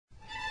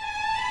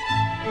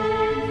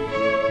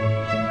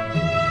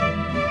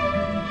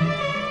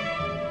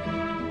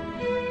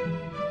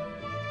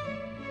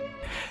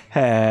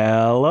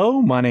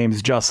My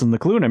name's Justin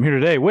LeClue, and I'm here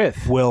today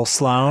with Will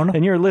Sloan.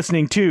 And you're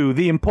listening to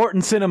The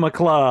Important Cinema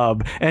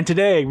Club. And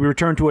today we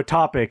return to a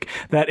topic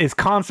that is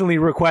constantly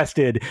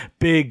requested: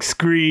 big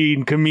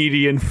screen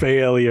comedian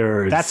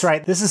failures. That's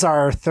right. This is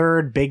our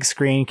third big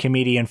screen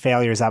comedian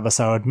failures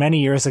episode. Many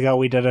years ago,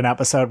 we did an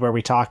episode where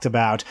we talked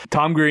about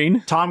Tom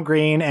Green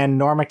and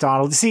Norm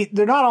Macdonald. See,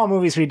 they're not all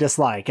movies we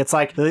dislike. It's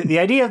like the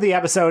idea of the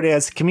episode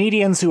is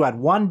comedians who had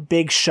one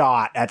big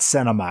shot at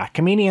cinema.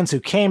 Comedians who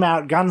came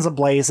out guns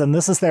a-blazing.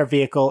 This is their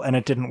vehicle, and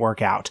it didn't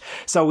work out.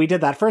 So we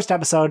did that first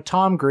episode,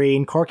 Tom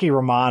Green, Corky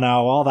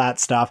Romano, all that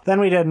stuff. Then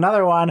we did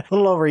another one a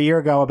little over a year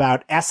ago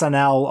about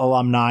SNL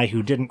alumni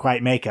who didn't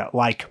quite make it,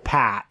 like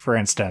Pat, for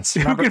instance.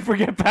 Who can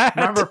forget Pat?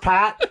 Remember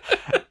Pat?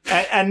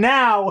 And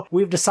now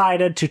we've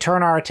decided to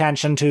turn our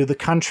attention to the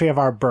country of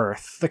our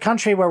birth, the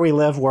country where we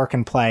live, work,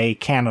 and play,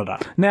 Canada.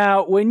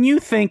 Now, when you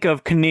think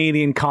of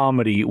Canadian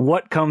comedy,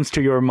 what comes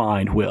to your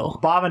mind, Will?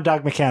 Bob and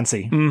Doug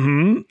McKenzie.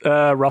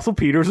 Russell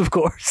Peters, of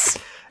course.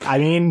 I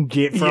mean,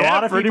 for a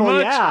lot of people,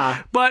 much.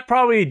 Yeah. But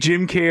probably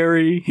Jim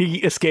Carrey. He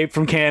escaped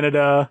from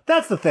Canada.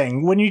 That's the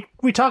thing. When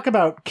we talk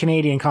about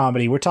Canadian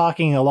comedy, we're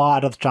talking a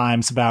lot of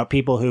times about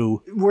people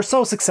who were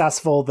so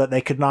successful that they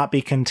could not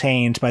be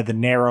contained by the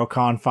narrow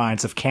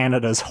confines of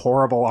Canada's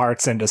horrible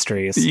arts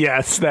industries.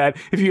 Yes, that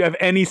if you have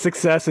any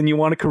success and you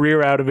want a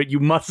career out of it, you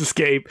must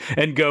escape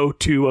and go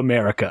to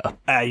America.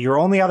 Your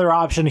only other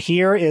option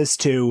here is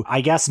to,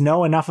 I guess,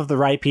 know enough of the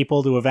right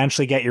people to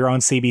eventually get your own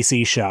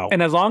CBC show.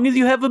 And as long as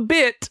you have a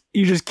bit,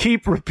 you just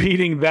keep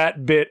repeating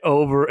that bit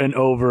over and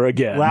over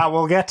again. Well,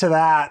 we'll get to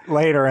that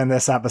later in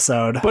this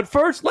episode. But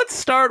first, let's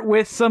start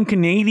with some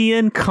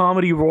Canadian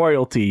comedy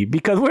royalty,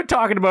 because we're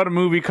talking about a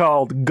movie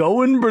called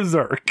Goin'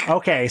 Berserk.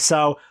 Okay,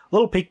 so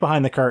little peek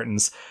behind the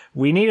curtains.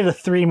 We needed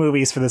 3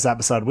 movies for this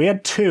episode. We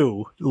had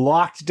 2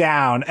 locked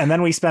down, and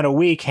then we spent a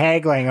week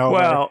haggling over.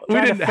 Well, we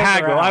didn't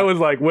haggle. I was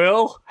like,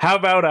 Will, how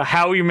about a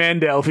Howie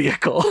Mandel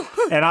vehicle?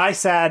 And I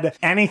said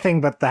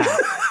anything but that.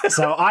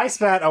 So I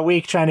spent a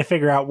week trying to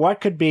figure out what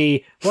could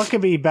be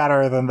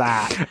better than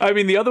that. I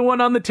mean, the other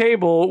one on the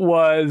table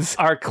was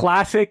our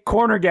classic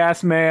corner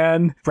gas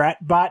man,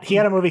 Brett Butt. He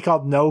had a movie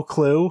called No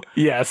Clue.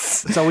 Yes.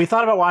 So we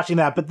thought about watching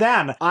that, but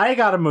then I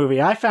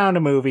found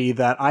a movie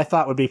that I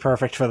thought would be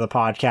perfect for the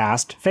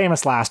podcast.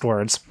 Famous last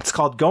words. It's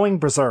called Going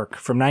Berserk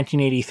from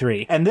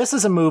 1983. And this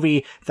is a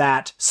movie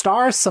that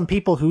stars some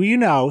people who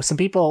some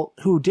people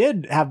who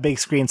did have big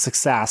screen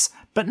success,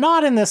 but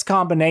not in this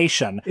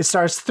combination. It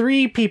stars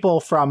 3 people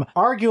from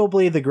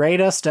arguably the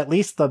greatest, at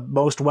least the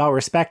most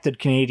well-respected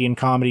Canadian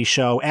comedy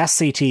show,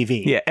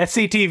 SCTV. Yeah,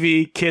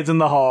 SCTV, Kids in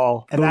the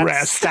Hall, and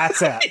rest.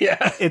 That's it.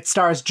 Yeah. It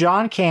stars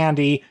John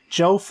Candy,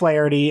 Joe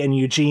Flaherty, and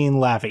Eugene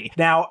Levy.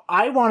 Now,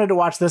 I wanted to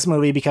watch this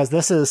movie because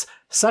this is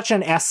such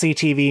an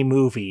SCTV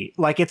movie.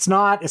 Like, it's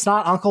not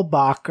Uncle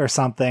Buck or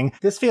something.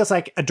 This feels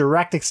like a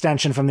direct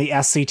extension from the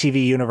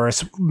SCTV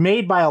universe,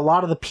 made by a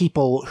lot of the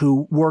people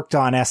who worked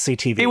on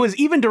SCTV. It was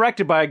even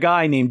directed by a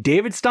guy named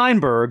David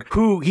Steinberg,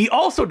 who he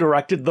also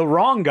directed The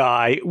Wrong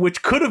Guy,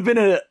 which could have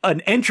been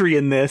an entry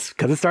in this,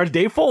 because it stars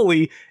Dave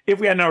Foley, if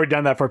we hadn't already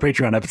done that for a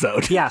Patreon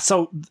episode. Yeah,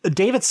 so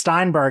David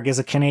Steinberg is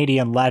a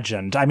Canadian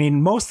legend. I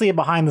mean, mostly a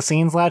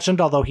behind-the-scenes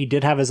legend, although he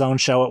did have his own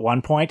show at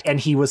one point, and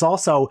he was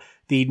also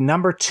the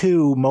number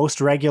 2 most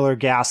regular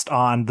guest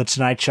on The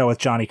Tonight Show with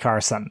Johnny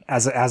Carson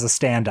as a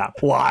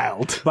stand-up.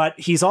 Wild. But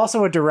he's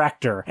also a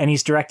director, and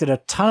he's directed a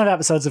ton of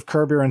episodes of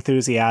Curb Your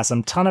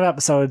Enthusiasm, ton of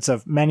episodes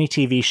of many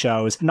TV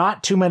shows,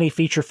 not too many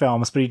feature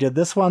films, but he did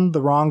this one,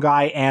 The Wrong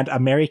Guy, and a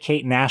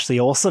Mary-Kate and Ashley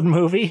Olsen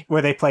movie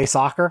where they play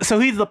soccer. So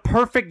he's the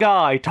perfect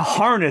guy to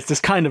harness this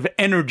kind of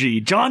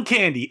energy. John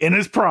Candy in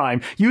his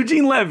prime,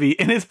 Eugene Levy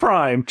in his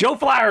prime, Joe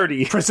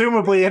Flaherty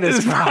presumably in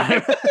his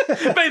prime.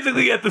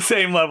 Basically at the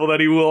same level that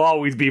he will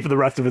always be for the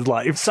rest of his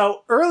life.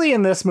 So early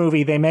in this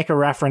movie, they make a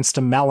reference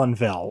to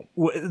Melonville.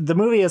 The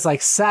movie is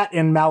like set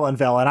in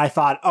Melonville, and I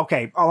thought,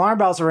 okay, alarm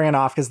bells are ringing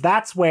off, because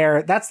that's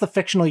the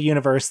fictional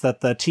universe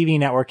that the TV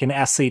network in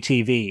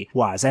SCTV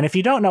was. And if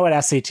you don't know what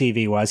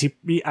SCTV was,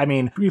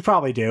 you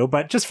probably do,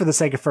 but just for the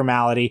sake of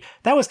formality,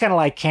 that was kind of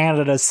like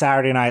Canada's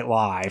Saturday Night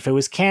Live. It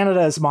was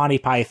Canada's Monty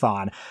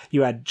Python.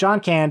 You had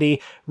John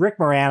Candy, Rick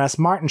Moranis,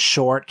 Martin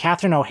Short,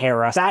 Catherine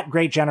O'Hara. That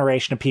great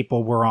generation of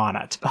people were on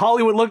it.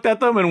 Hollywood looked at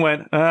them and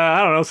went,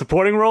 I don't know,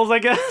 supporting roles, I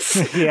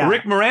guess. Yeah.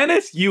 Rick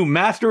Moranis, you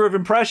master of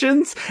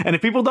impressions. And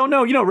if people don't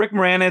know, Rick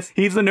Moranis,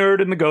 he's the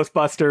nerd in the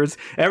Ghostbusters.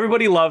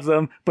 Everybody loves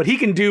him, but he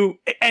can do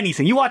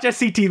anything. You watch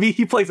SCTV,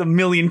 he plays a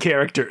million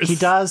characters. He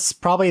does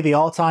probably the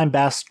all-time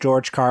best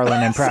George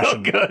Carlin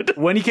impression. So good.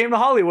 When he came to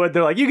Hollywood,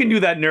 they're like, you can do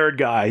that nerd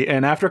guy.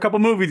 And after a couple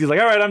movies, he's like,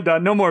 all right, I'm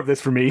done. No more of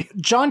this for me.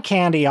 John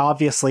Candy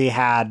obviously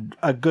had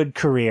a good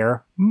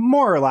career.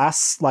 More or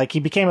less. Like, he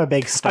became a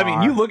big star. I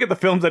mean, you look at the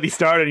films that he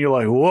starred and you're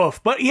like,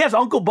 woof. But he has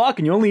Uncle Buck,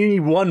 and you only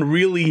need one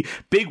really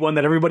big one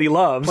that everybody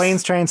loves.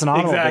 Planes, Trains, and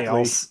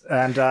Automobiles.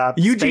 Exactly. And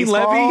Eugene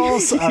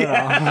Spaceballs. Levy.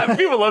 I don't know.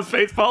 People love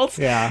Spaceballs.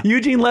 Yeah.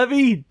 Eugene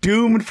Levy,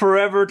 doomed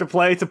forever to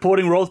play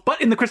supporting roles.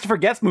 But in the Christopher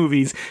Guest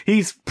movies,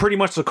 he's pretty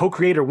much the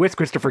co-creator with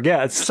Christopher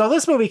Guest. So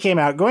this movie came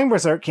out, Going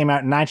Berserk came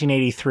out in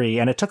 1983,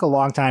 and it took a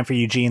long time for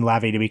Eugene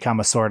Levy to become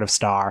a sort of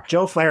star.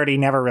 Joe Flaherty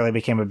never really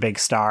became a big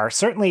star.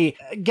 Certainly,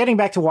 getting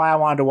back to why I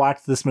wanted to watch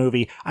this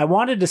movie, I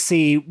wanted to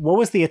see what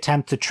was the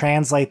attempt to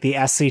translate the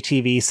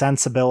SCTV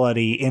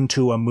sensibility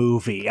into a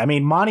movie. I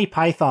mean, Monty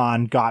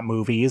Python got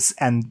movies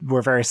and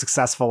were very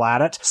successful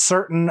at it.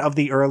 Certain of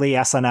the early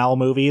SNL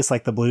movies,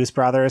 like the Blues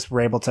Brothers,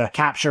 were able to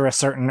capture a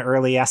certain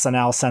early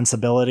SNL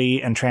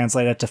sensibility and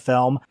translate it to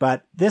film.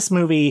 But this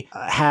movie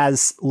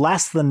has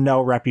less than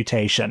no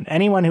reputation.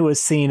 Anyone who has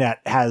seen it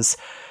has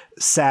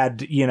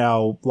said, you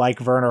know,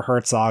 like Werner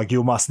Herzog,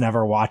 you must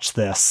never watch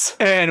this.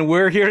 And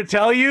we're here to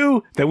tell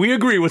you that we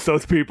agree with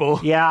those people.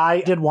 Yeah,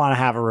 I did want to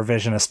have a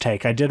revisionist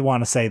take. I did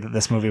want to say that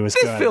this movie was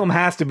This good. film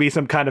has to be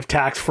some kind of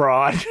tax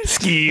fraud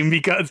scheme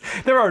because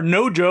there are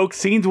no jokes.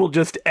 Scenes will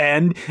just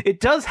end. It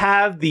does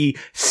have the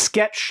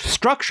sketch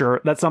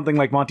structure that something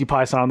like Monty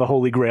Python and the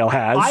Holy Grail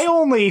has. I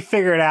only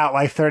figured out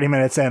like 30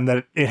 minutes in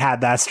that it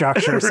had that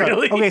structure.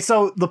 Really? So, okay,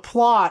 so the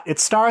plot, it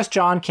stars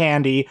John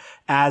Candy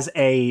as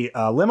a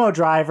limo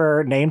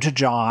driver named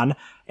John,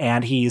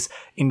 and he's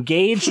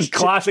engaged.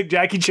 Classic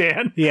Jackie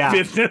Chan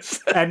business.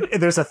 And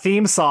there's a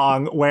theme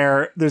song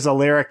where there's a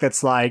lyric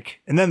that's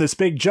like, and then there's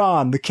Big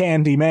John, the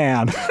Candy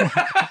Man.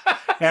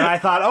 And I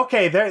thought,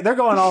 okay, they're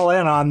going all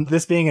in on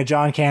this being a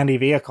John Candy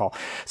vehicle.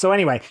 So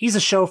anyway, he's a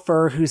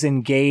chauffeur who's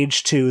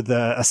engaged to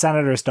a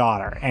senator's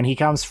daughter, and he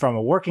comes from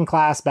a working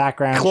class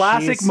background.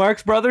 Classic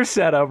Marx Brothers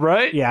setup,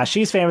 right? Yeah,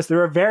 she's famous.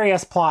 There are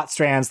various plot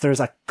strands.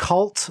 There's a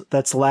cult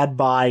that's led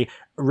by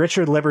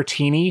Richard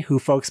Libertini, who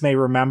folks may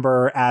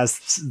remember as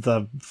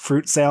the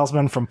fruit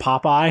salesman from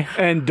Popeye.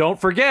 And don't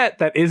forget,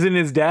 that isn't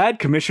his dad,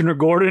 Commissioner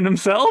Gordon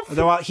himself.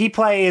 Well, he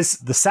plays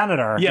the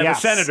senator. Yeah,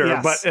 yes, the senator,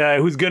 yes. but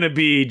who's going to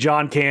be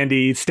John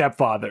Candy's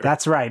stepfather.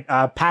 That's right.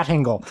 Pat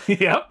Hingle.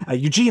 Yep.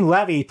 Eugene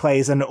Levy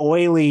plays an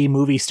oily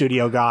movie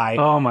studio guy.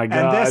 Oh my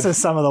God. And this is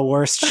some of the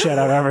worst shit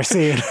I've ever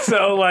seen.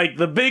 So, like,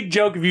 the big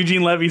joke of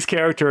Eugene Levy's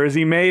character is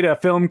he made a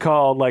film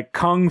called, like,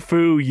 Kung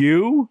Fu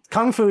U.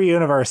 Kung Fu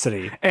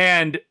University.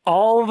 And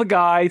all the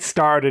guys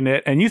starred in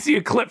it, and you see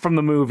a clip from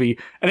the movie,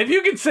 and if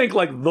you can think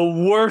like the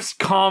worst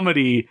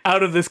comedy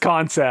out of this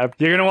concept,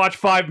 you're gonna watch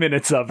 5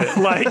 minutes of it.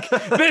 Like,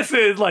 this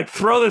is like,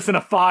 throw this in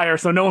a fire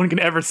so no one can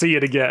ever see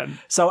it again.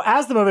 So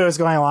as the movie was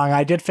going along,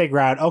 I did figure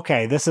out,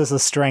 okay, this is a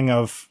string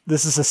of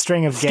sketches,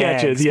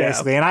 Sketches, yeah.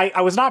 basically. And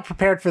I was not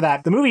prepared for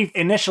that. The movie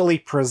initially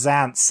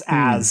presents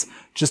as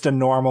just a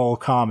normal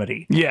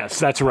comedy. Yes,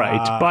 that's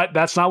right. But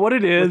that's not what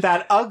it is. With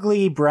that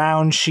ugly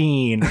brown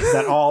sheen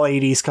that all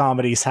 80s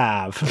comedies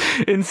have.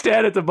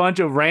 Instead, it's a bunch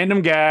of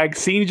random gags,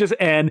 scenes just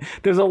end.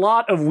 There's a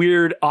lot of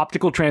weird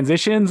optical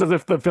transitions, as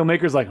if the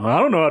filmmaker's like, well, I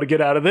don't know how to get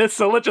out of this,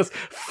 so let's just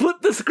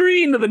flip the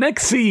screen to the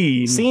next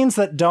scene. Scenes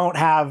that don't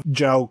have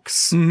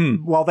jokes.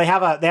 Mm-hmm. Well, they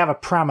have a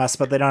premise,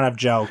 but they don't have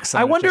jokes.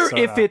 I wonder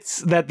if it's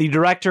that the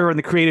director and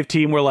the creative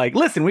team were like,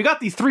 listen, we got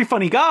these three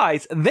funny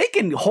guys. They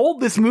can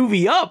hold this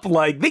movie up.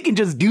 Like, they can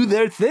just do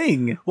their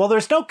thing. Well,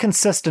 there's no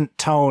consistent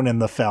tone in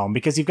the film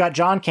because you've got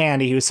John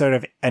Candy, who's sort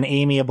of an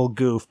amiable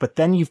goof, but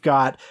then you've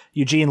got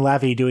Eugene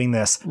Levy doing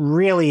this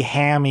really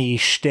hammy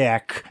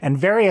shtick, and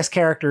various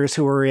characters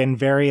who are in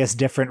various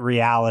different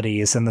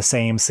realities in the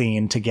same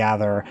scene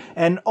together.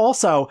 And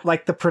also,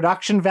 like, the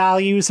production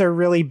values are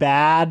really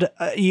bad.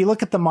 You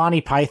look at the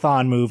Monty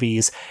Python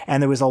movies,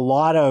 and there was a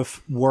lot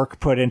of work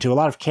put into, a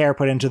lot of care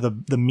put into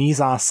the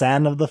mise en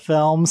scène of the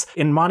films.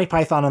 In Monty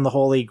Python and the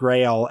Holy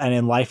Grail and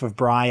in Life of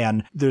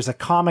Brian, there's a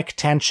comic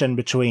tension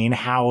between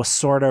how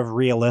sort of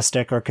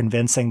realistic or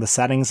convincing the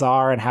settings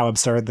are and how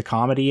absurd the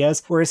comedy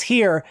is. Whereas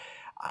here,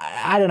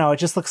 I don't know, it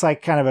just looks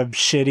like kind of a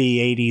shitty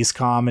 80s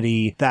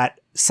comedy that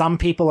some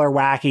people are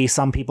wacky,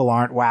 some people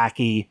aren't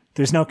wacky.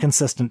 There's no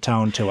consistent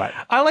tone to it.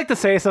 I like to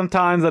say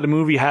sometimes that a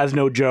movie has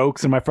no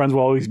jokes, and my friends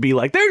will always be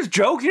like, there's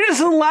jokes, you just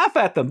don't laugh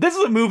at them. This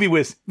is a movie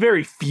with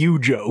very few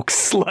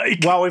jokes. Like,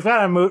 well, we've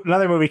got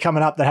another movie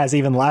coming up that has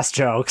even less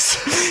jokes.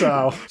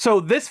 So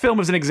this film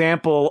is an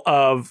example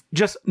of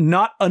just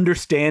not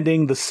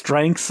understanding the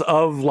strengths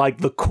of, like,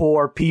 the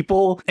core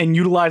people and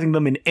utilizing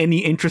them in any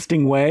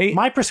interesting way.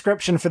 My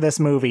prescription for this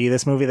movie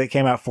that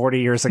came out 40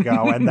 years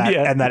ago and that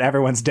and that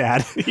everyone's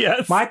dead.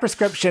 Yes. My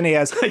prescription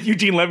is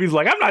Eugene Levy's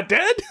like, I'm not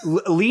dead.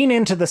 Lean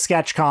into the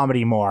sketch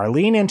comedy more.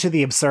 Lean into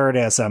the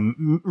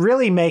absurdism.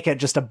 Really make it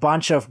just a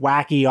bunch of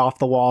wacky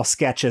off-the-wall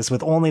sketches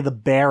with only the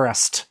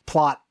barest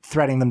plot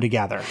threading them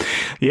together.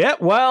 Yeah,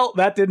 well,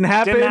 that didn't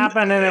happen. Didn't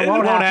happen, and it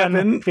won't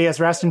happen. P.S.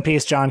 Rest in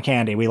peace, John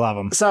Candy. We love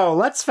him. So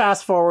let's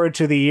fast forward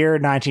to the year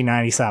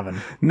 1997.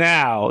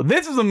 Now,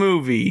 this is a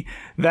movie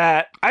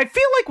that I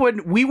feel like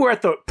when we were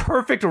at the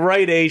perfect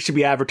right age to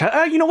be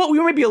advertised, you know what? We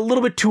were maybe a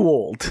little bit too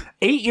old.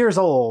 8 years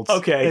old.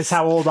 Okay. Is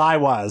how old I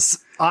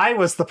was. I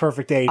was the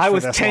perfect age. I for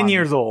was this 10 one.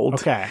 years old.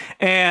 Okay.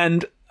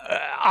 And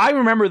I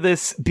remember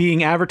this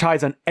being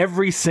advertised on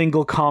every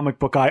single comic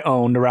book I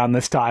owned around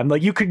this time.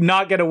 Like, you could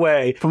not get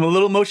away from a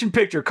little motion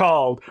picture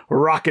called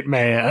Rocket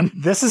Man.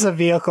 This is a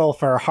vehicle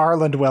for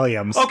Harland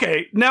Williams.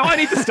 Okay, now I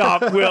need to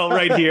stop, Will,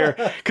 right here,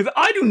 because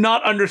I do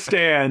not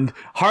understand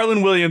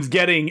Harland Williams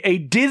getting a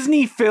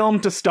Disney film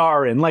to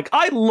star in. Like,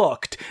 I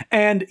looked,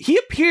 and he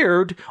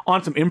appeared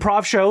on some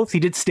improv shows.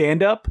 He did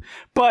stand-up,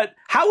 but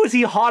how is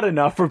he hot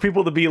enough for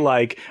people to be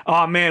like,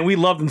 oh man, we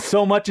loved him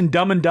so much in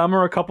Dumb and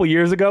Dumber a couple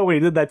years ago when he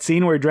did that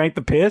scene where he drank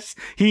the piss?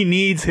 He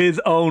needs his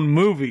own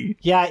movie.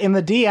 Yeah, in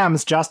the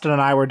DMs, Justin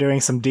and I were doing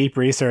some deep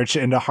research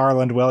into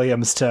Harland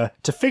Williams to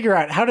figure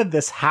out how did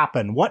this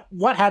happen?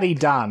 What had he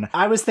done?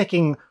 I was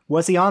thinking,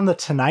 was he on The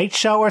Tonight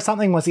Show or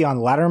something? Was he on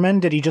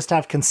Letterman? Did he just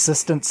have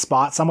consistent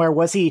spots somewhere?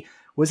 Was he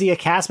a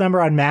cast member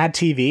on Mad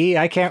TV?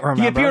 I can't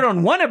remember. He appeared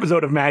on one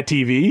episode of Mad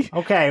TV.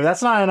 Okay,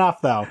 that's not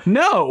enough, though.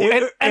 No,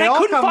 and I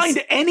couldn't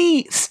find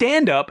any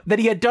stand-up that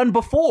he had done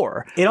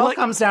before. It all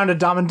comes down to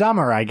Dumb and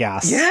Dumber, I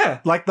guess. Yeah.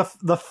 Like the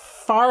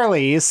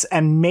Farleys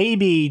and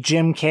maybe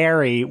Jim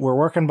Carrey were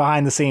working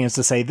behind the scenes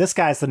to say, this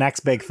guy's the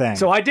next big thing.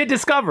 So I did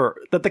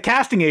discover that the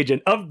casting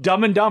agent of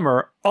Dumb and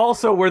Dumber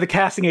also were the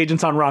casting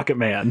agents on Rocket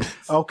Man.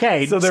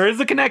 Okay. So there is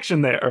a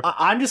connection there.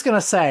 I'm just going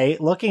to say,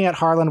 looking at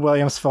Harland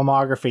Williams'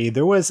 filmography,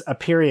 there was a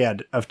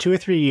period of 2 or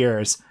 3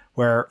 years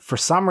where, for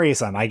some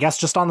reason, I guess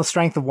just on the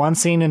strength of one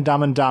scene in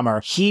Dumb and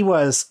Dumber, he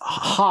was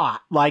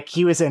hot. Like,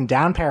 he was in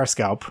Down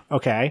Periscope,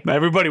 okay?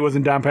 Everybody was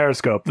in Down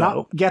Periscope, though.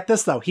 Now, get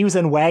this, though. He was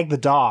in Wag the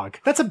Dog.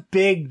 That's a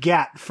big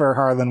get for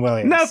Harland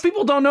Williams. Now, if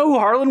people don't know who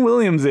Harland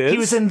Williams is, He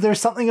was in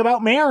There's Something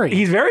About Mary.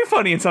 he's very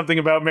funny in Something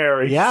About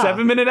Mary. Yeah.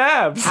 7-minute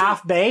abs.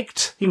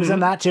 Half-Baked. He was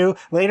in that, too.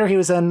 Later, he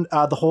was in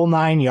The Whole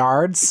 9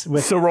 Yards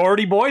with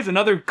Sorority Boys,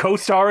 another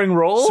co-starring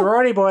role.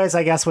 Sorority Boys,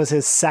 I guess, was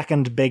his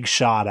second big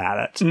shot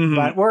at it.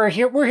 But we're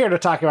here to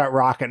talk about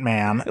Rocket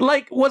Man.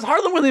 Like, was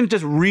Harland Williams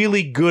just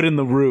really good in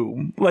the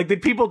room? Like,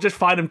 did people just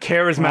find him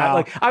charismatic? Well,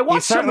 Like, I watched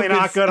he's certainly some of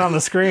not his good on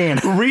the screen.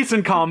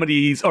 recent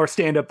comedies or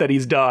stand-up that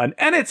he's done,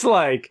 and it's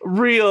like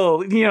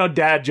real,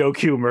 dad joke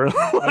humor.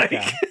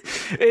 Like,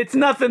 it's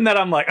nothing that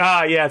I'm like,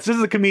 yes, this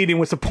is a comedian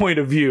with a point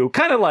of view.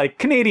 Kind of like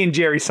Canadian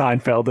Jerry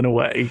Seinfeld in a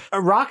way.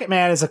 Rocket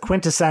Man is a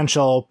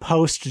quintessential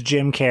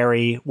post-Jim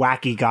Carrey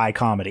wacky guy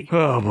comedy.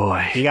 Oh,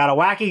 boy. You got a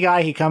wacky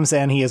guy, he comes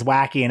in, he is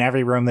wacky in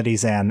every room that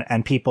he's in,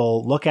 and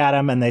people look at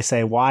him and they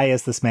say, why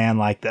is this man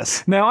like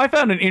this? Now, I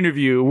found an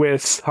interview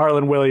with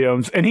Harland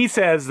Williams, and he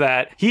says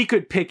that he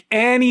could pick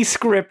any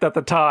script at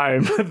the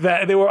time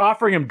that they were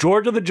offering him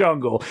George of the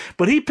Jungle,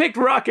 but he picked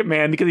Rocket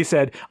Man because he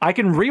said, I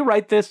can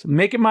rewrite this,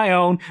 make it my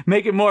own,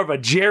 make it more of a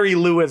Jerry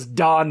Lewis,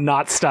 Don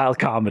Knotts style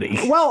comedy.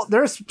 Well,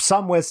 there's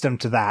some wisdom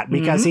to that,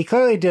 because he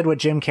clearly did what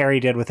Jim Carrey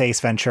did with Ace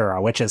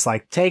Ventura, which is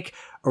like, take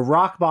a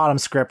rock bottom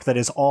script that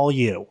is all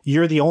you.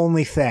 You're the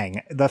only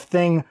thing. The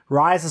thing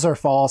rises or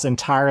falls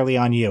entirely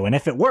on you. And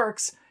if it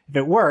works,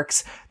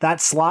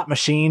 that slot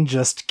machine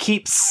just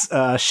keeps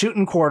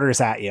shooting quarters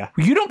at you.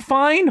 You don't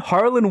find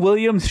Harland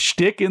Williams'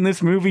 shtick in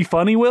this movie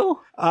funny,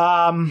 Will?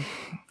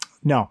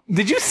 No.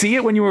 Did you see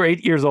it when you were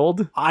 8 years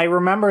old? I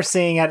remember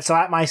seeing it. So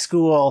at my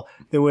school,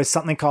 there was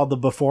something called the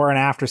before and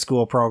after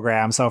school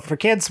program. So for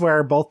kids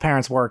where both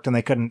parents worked and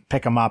they couldn't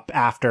pick them up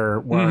after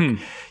work,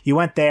 you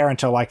went there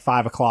until like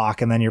 5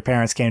 o'clock, and then your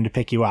parents came to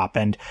pick you up,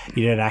 and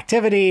you did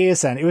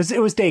activities, and it was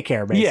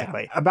daycare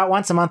basically. Yeah. About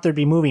once a month there'd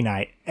be movie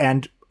night,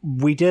 and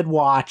we did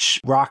watch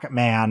Rocket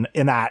Man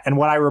in that. And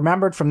what I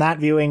remembered from that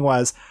viewing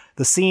was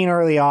the scene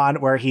early on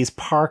where he's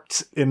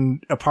parked in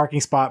a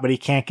parking spot, but he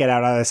can't get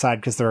out on the other side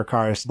because there are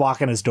cars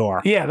blocking his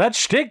door. Yeah, that's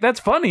shtick. That's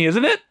funny,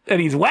 isn't it?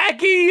 And he's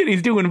wacky, and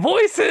he's doing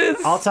voices.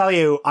 I'll tell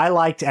you, I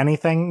liked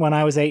anything when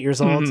I was 8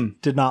 years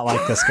old. Did not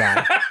like this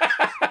guy.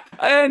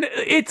 And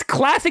it's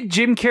classic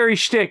Jim Carrey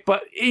shtick,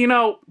 but,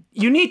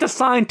 you need to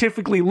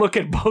scientifically look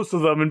at both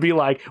of them and be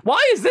like, why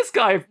is this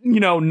guy,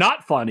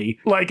 not funny?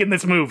 Like in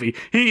this movie,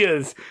 he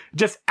is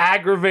just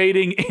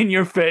aggravating in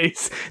your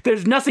face.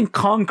 There's nothing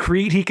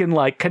concrete he can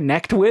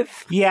connect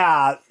with.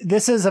 Yeah,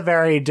 this is a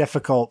very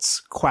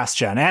difficult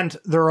question. And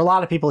there are a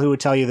lot of people who would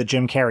tell you that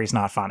Jim Carrey's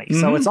not funny.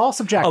 So it's all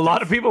subjective. A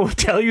lot of people would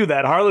tell you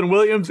that Harland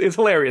Williams is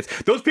hilarious.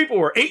 Those people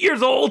were 8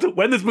 years old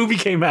when this movie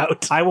came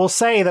out. I will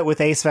say that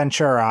with Ace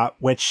Ventura,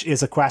 which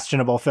is a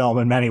questionable film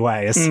in many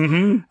ways,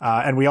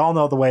 and we all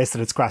know the ways that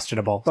it's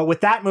questionable. But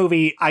with that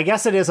movie, I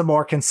guess it is a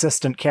more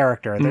consistent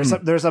character.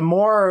 There's a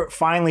more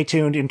finely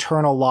tuned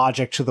internal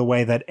logic to the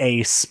way that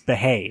Ace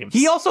behaves.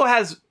 He also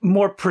has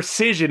more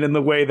precision in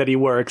the way that he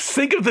works.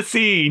 Think of the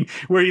scene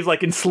where he's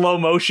in slow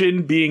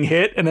motion being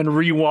hit and then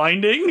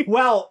rewinding.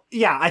 Well,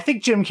 yeah, I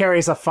think Jim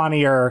Carrey's a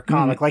funnier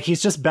comic.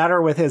 He's just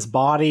better with his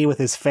body, with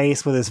his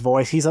face, with his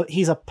voice. He's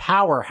a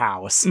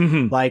powerhouse.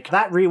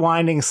 That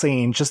rewinding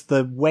scene, just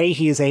the way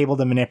he is able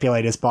to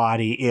manipulate his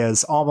body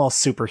is almost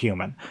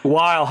superhuman.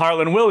 While Meanwhile,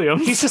 Harlan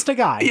Williams... He's just a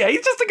guy. Yeah,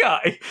 he's just a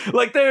guy.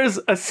 Like, there's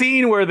a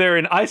scene where they're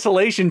in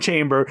isolation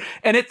chamber,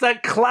 and it's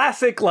that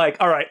classic, like,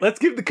 all right, let's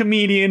give the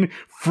comedian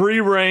free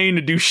reign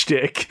to do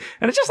shtick.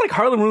 And it's just like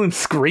Harlan Williams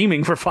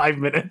screaming for 5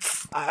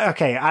 minutes.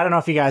 Okay, I don't know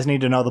if you guys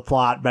need to know the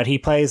plot, but he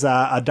plays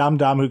a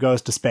dum-dum who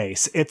goes to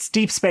space. It's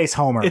Deep Space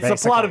Homer, It's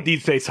basically. the plot of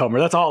Deep Space Homer.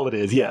 That's all it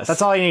is, yes.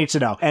 That's all you need to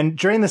know. And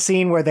during the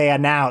scene where they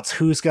announce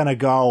who's going to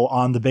go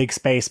on the big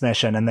space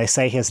mission and they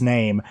say his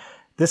name,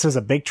 this was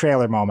a big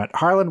trailer moment.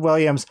 Harlan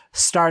Williams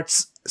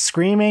starts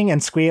screaming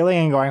and squealing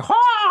and going,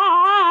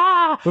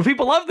 "Wah!" But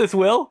people love this,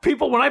 Will.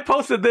 People, when I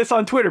posted this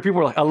on Twitter, people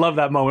were like, I love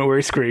that moment where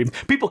he screams.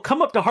 People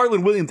come up to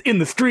Harlan Williams in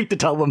the street to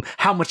tell them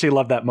how much they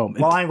love that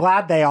moment. Well, I'm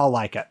glad they all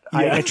like it.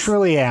 Yes. I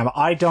truly am.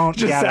 I don't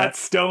just get that it.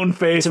 stone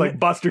face like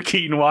Buster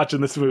Keaton watching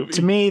this movie.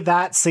 To me,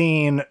 that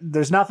scene,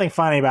 there's nothing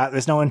funny about it.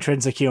 There's no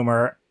intrinsic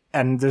humor.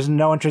 And there's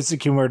no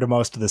intrinsic humor to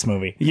most of this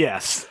movie.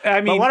 Yes.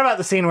 I mean... But what about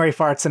the scene where he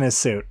farts in his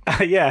suit?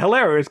 Yeah,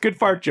 hilarious. Good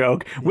fart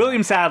joke. Yeah.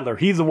 William Sadler,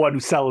 he's the one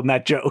who's selling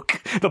that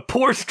joke. The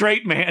poor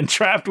straight man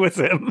trapped with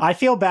him. I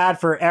feel bad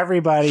for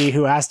everybody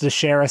who has to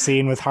share a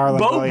scene with Harlan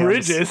Williams. Beau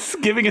Bridges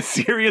giving a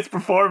serious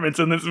performance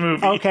in this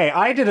movie. Okay,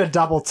 I did a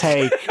double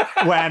take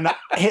when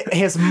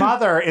his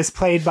mother is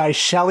played by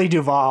Shelley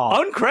Duvall.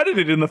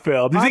 Uncredited in the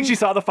film. Do you think she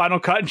saw the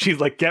final cut and she's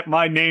like, get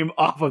my name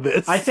off of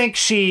this? I think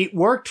she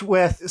worked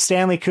with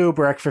Stanley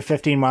Kubrick for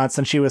 15 months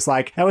and she was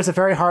like, that was a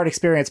very hard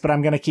experience, but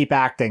I'm going to keep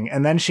acting.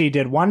 And then she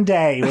did one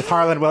day with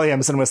Harlan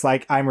Williams and was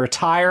like, I'm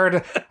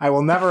retired. I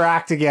will never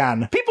act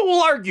again. People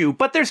will argue,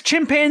 but there's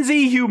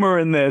chimpanzee humor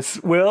in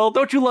this, Will.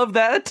 Don't you love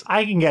that?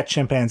 I can get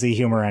chimpanzee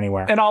humor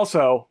anywhere. And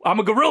also, I'm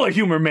a gorilla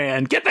humor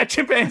man. Get that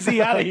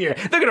chimpanzee out of here.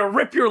 They're going to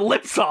rip your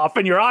lips off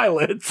and your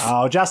eyelids.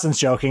 Oh, Justin's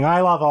joking. I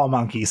love all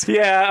monkeys.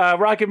 Yeah,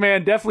 Rocket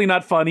Man, definitely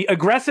not funny.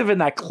 Aggressive in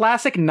that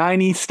classic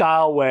 90s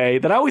style way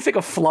that I always think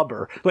of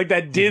Flubber. Like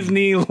that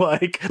Disney,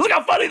 like, look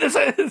how funny this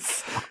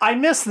is. I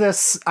miss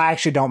this. I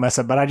actually don't miss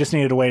it, but I just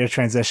needed a way to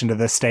transition to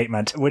this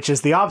statement, which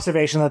is the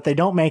observation that they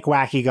don't make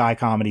wacky guy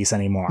comedies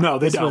anymore. No,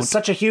 they don't. This was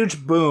such a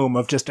huge boom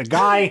of just a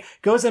guy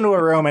goes into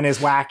a room and is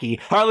wacky.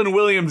 Harlan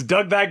Williams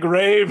dug that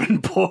grave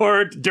and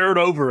poured dirt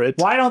over it.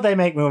 Why don't they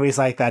make movies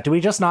like that? Do we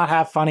just not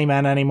have funny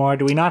men anymore?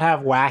 Do we not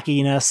have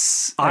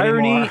wackiness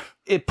Irony. anymore?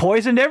 It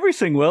poisoned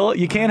everything, Will.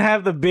 You can't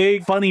have the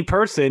big, funny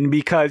person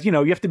because, you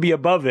know, you have to be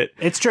above it.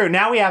 It's true.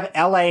 Now we have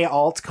LA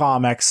alt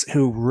comics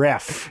who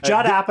riff.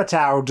 Judd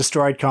Apatow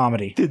destroyed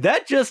comedy. Did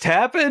that just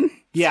happen?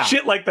 Yeah.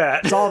 Shit like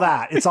that. It's all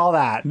that. It's all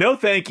that. No,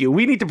 thank you.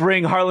 We need to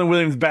bring Harlan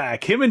Williams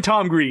back. Him and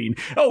Tom Green.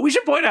 Oh, we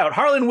should point out,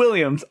 Harlan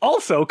Williams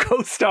also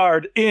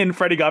co-starred in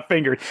Freddy Got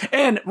Fingered.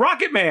 And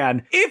Rocket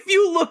Man, if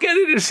you look at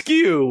it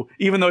askew,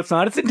 even though it's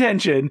not its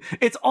intention,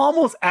 it's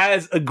almost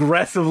as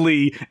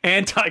aggressively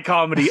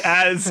anti-comedy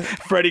as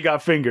Freddy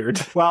Got Fingered.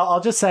 Well,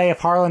 I'll just say if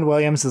Harlan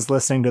Williams is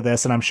listening to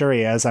this, and I'm sure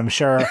he is, I'm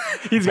sure...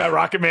 He's got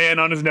Rocket Man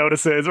on his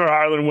notices, or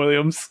Harlan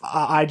Williams.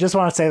 I just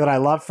want to say that I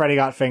love Freddy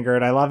Got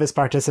Fingered. I love his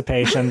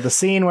participation.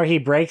 The scene where he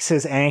breaks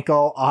his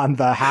ankle on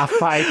the half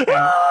pipe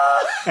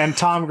and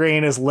Tom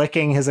Green is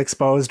licking his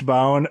exposed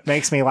bone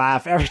makes me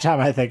laugh every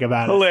time I think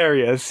about it.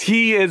 Hilarious.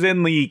 He is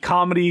in the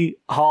Comedy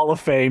Hall of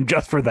Fame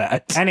just for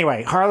that.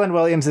 Anyway, Harlan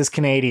Williams is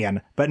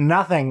Canadian, but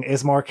nothing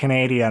is more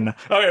Canadian.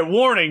 Okay,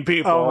 warning,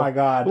 people. Oh my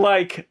God.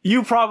 Like,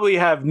 you probably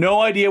have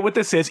no idea what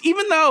this is,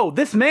 even though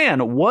this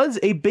man was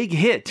a big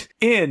hit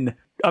in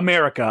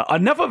America.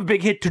 Enough of a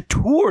big hit to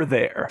tour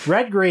there.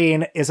 Red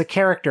Green is a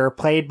character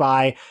played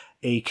by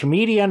a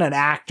comedian and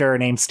actor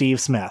named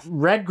Steve Smith.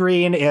 Red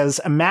Green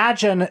is,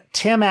 imagine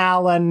Tim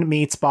Allen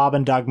meets Bob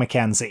and Doug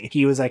McKenzie.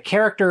 He was a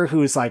character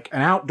who's like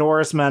an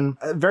outdoorsman,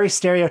 a very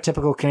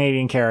stereotypical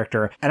Canadian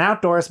character, an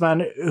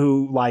outdoorsman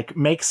who like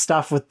makes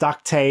stuff with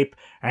duct tape,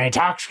 and he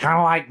talks kind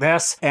of like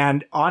this.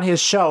 And on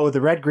his show,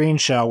 The Red Green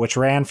Show, which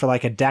ran for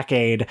like a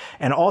decade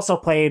and also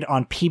played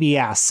on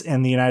PBS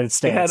in the United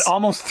States. It had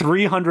almost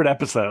 300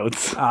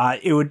 episodes.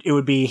 It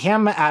would be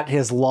him at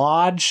his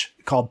lodge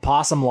called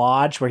Possum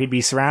Lodge, where he'd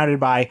be surrounded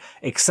by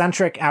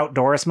eccentric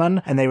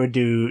outdoorsmen, and they would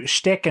do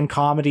shtick and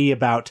comedy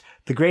about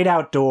the great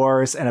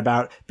outdoors and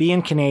about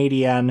being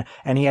Canadian.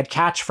 And he had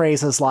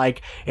catchphrases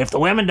like, if the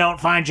women don't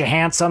find you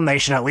handsome, they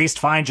should at least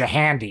find you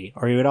handy.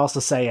 Or he would also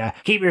say,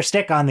 keep your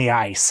stick on the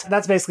ice.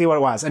 That's basically what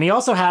it was. And he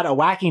also had a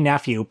wacky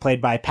nephew played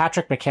by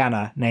Patrick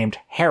McKenna named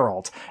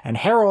Harold. And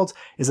Harold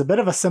is a bit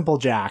of a simple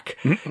jack.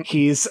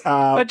 He's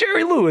a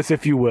Jerry Lewis,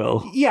 if you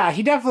will. Yeah,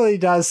 he definitely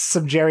does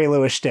some Jerry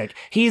Lewis shtick.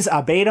 He's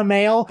a beta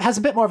male, has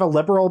a bit more of a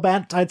liberal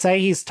bent, I'd say.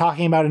 He's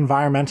talking about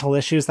environmental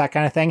issues, that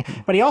kind of thing.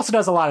 But he also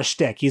does a lot of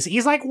shtick.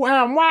 He's like, well,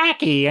 I'm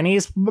wacky, and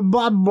he's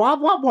blah, blah,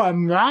 blah, blah,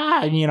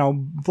 blah, and, you know,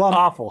 blah.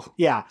 Awful.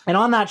 Yeah. And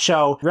on that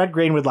show, Red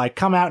Green would like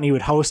come out and he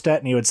would host it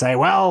and he would say,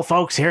 well,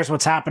 folks, here's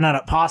what's happening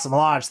at Possum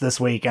Lodge this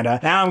week. And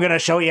now I'm going to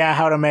show you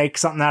how to make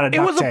something out of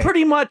duct tape. It was a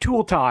pretty much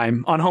Tool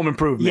time on Home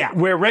Improvement. Yeah.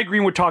 Where Red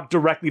Green would talk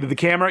directly to the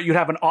camera. You'd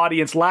have an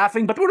audience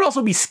laughing, but there would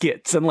also be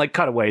skits and like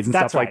cutaways and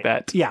stuff like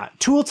that. Yeah.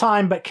 Tool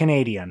time, but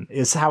Canadian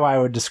is how I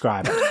would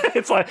describe it.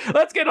 It's like,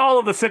 let's get all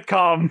of the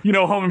sitcom, you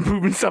know, Home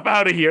Improvement stuff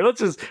out of here. Let's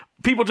just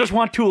People just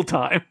want Tool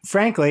Time.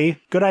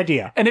 Frankly, good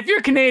idea. And if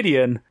you're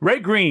Canadian,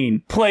 Red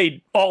Green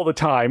played all the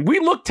time. We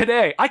looked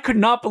today. I could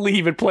not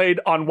believe it played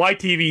on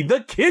YTV,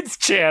 the kids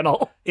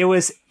channel. It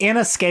was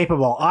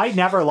inescapable. I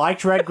never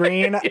liked Red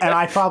Green, and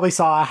I probably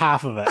saw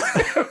half of it.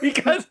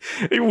 Because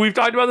we've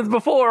talked about this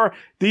before.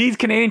 These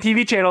Canadian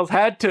TV channels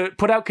had to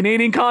put out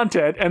Canadian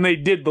content, and they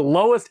did the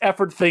lowest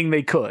effort thing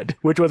they could,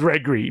 which was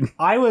Red Green.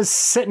 I was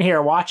sitting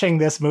here watching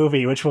this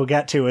movie, which we'll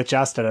get to with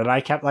Justin, and I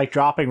kept like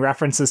dropping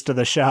references to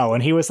the show,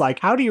 and he was like,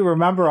 how do you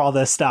remember all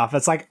this stuff?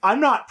 It's like, I'm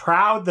not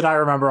proud that I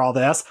remember all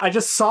this. I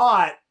just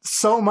saw it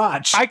so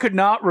much. I could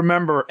not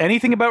remember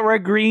anything about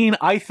Red Green.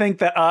 I think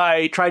that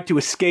I tried to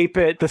escape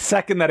it the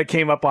second that it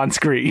came up on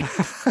screen.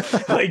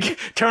 Like,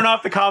 turn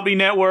off the Comedy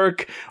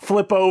Network,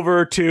 flip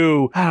over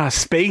to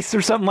Space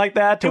or something like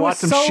that to watch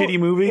some shitty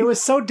movie. It was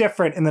so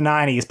different in the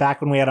 90s, back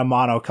when we had a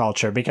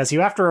monoculture, because you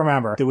have to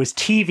remember, there was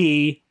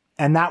TV,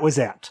 and that was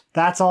it.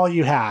 That's all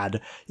you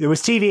had. There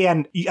was TV,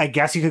 and I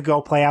guess you could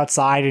go play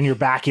outside in your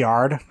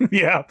backyard.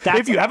 Yeah,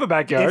 if you have a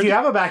backyard. If you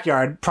have a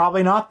backyard,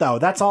 probably not, though.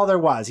 That's all there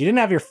was. You didn't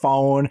have your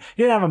phone.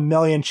 You didn't have a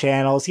million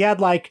channels. You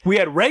had, like... We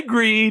had Red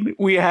Green,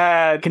 we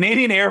had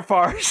Canadian Air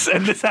Farce,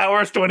 and this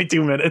hour is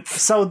 22 minutes.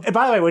 So,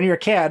 by the way, when you're a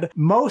kid,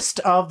 most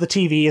of the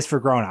TV is for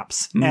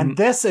grown-ups. Mm-hmm. And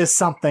this is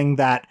something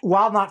that,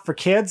 while not for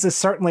kids, is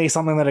certainly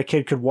something that a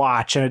kid could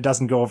watch, and it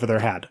doesn't go over their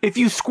head. If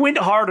you squint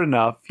hard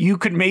enough, you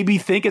could maybe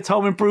think it's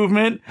Home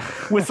Improvement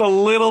with a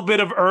little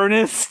bit of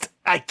Ernest,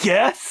 I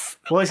guess.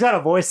 Well, he's got a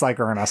voice like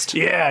Ernest.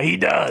 Yeah, he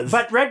does.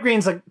 But Red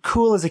Green's like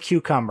cool as a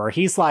cucumber.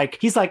 He sucks,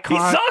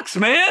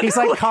 man. He's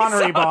like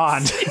Connery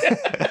Bond.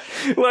 Yeah.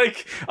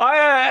 Like,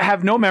 I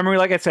have no memory,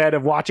 like I said,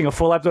 of watching a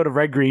full episode of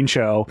Red Green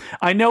Show.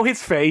 I know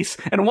his face,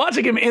 and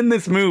watching him in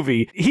this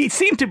movie, he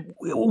seemed to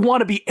want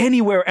to be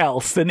anywhere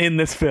else than in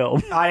this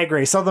film. I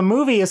agree. So the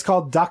movie is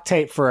called Duct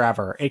Tape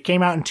Forever. It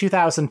came out in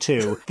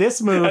 2002.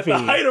 This movie... At the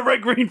height of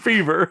Red Green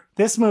fever.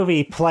 This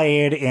movie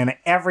played in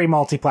every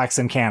multiplex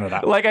in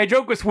Canada. Like I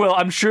joke with Will,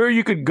 I'm sure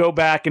you could go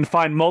back and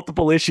find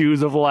multiple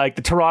issues of like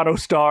the Toronto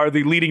Star,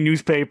 the leading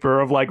newspaper,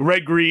 of like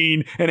Red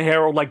Green and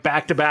Herald like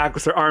back to back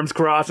with their arms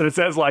crossed, and it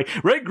says like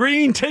Red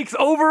Green takes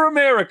over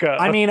America.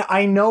 I mean,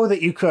 I know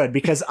that you could,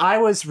 because I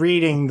was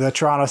reading the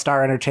Toronto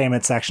Star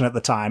entertainment section at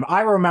the time.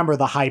 I remember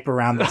the hype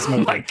around this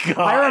movie. Oh my God.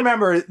 I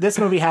remember this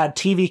movie had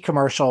TV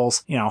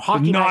commercials,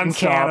 Hockey Night in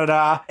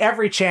Canada.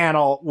 Every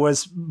channel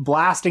was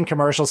blasting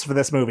commercials for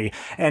this movie.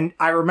 And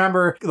I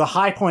remember the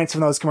high points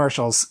from those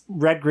commercials.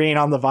 Red Green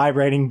on the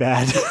vibrating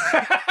bed.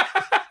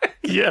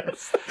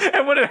 Yes.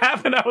 And when it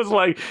happened, I was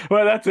like,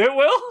 well, that's it,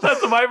 Will? That's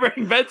the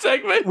vibrating bed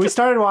segment? We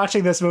started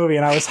watching this movie,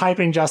 and I was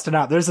hyping Justin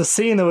up. There's a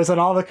scene that was in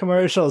all the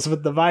commercials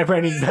with the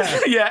vibrating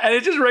bed. Yeah, and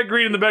it's just Red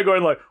Green in the bed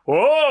going like,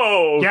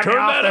 whoa, get turn me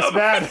off that this up.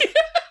 bed.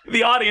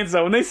 The audience,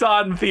 though, when they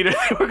saw it in the theater,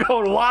 they were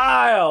going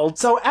wild.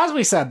 So, as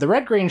we said, the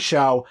Red Green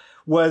Show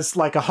was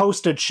like a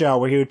hosted show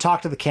where he would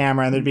talk to the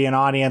camera and there'd be an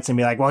audience and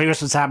be like, well,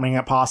 here's what's happening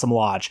at Possum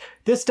Lodge.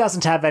 This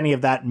doesn't have any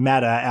of that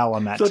meta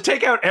element. So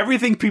take out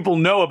everything people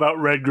know about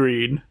Red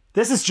Green.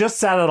 This is just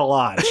set at a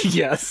lodge.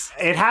 Yes.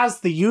 It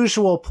has the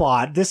usual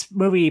plot. This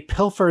movie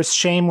pilfers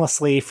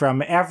shamelessly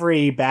from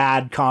every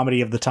bad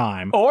comedy of the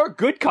time. Or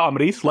good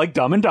comedies like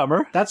Dumb and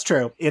Dumber. That's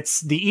true.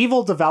 It's the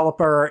evil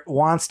developer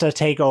wants to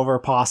take over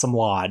Possum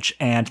Lodge,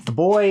 and the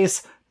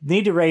boys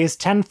need to raise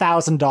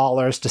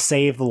 $10,000 to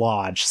save the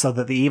lodge so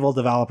that the evil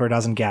developer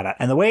doesn't get it.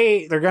 And the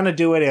way they're going to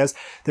do it is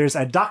there's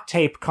a duct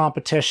tape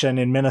competition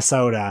in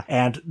Minnesota,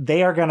 and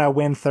they are going to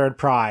win third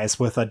prize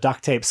with a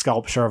duct tape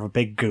sculpture of a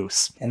big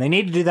goose. And they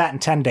need to do that in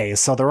 10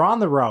 days. So they're on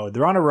the road.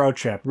 They're on a road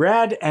trip.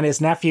 Red and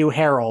his nephew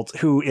Harold,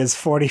 who is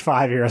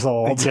 45 years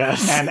old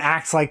and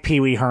acts like Pee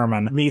Wee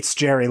Herman, meets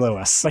Jerry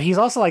Lewis. But he's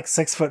also like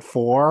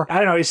 6'4". I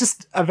don't know. He's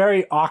just a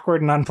very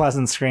awkward and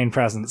unpleasant screen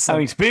presence. I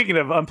mean, speaking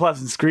of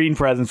unpleasant screen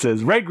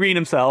presences, Red Green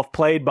himself,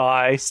 played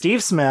by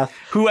Steve Smith,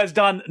 who has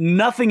done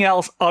nothing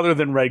else other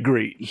than Red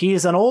Green.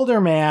 He's an older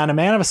man, a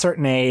man of a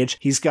certain age.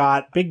 He's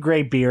got big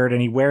gray beard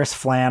and he wears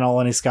flannel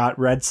and he's got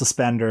red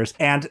suspenders.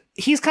 And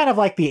he's kind of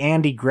like the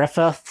Andy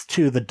Griffith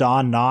to the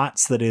Don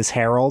Knotts that is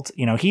Harold.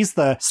 He's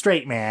the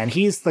straight man.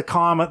 He's the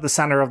calm at the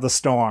center of the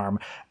storm.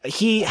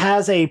 He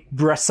has a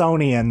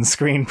Bressonian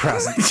screen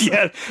presence.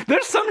 Yeah,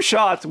 there's some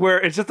shots where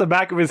it's just the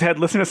back of his head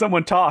listening to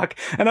someone talk,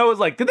 and I was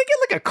like, did they get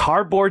like a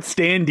cardboard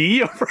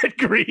standee of Red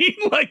Green?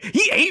 Like,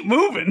 he ain't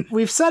moving.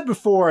 We've said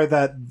before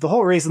that the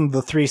whole reason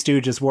the Three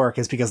Stooges work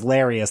is because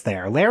Larry is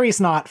there. Larry's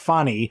not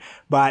funny,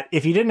 but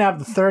if you didn't have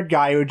the third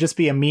guy, it would just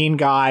be a mean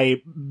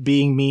guy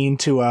being mean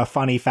to a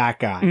funny fat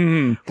guy.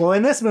 Mm-hmm. Well,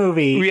 in this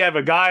movie, we have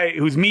a guy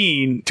who's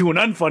mean to an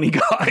unfunny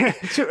guy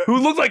who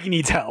looks like he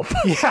needs help.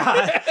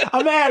 Yeah,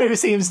 a man who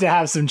seems to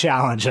have some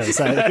challenges.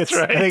 I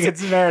think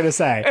it's fair to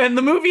say. And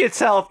the movie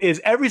itself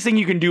is everything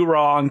you can do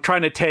wrong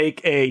trying to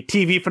take a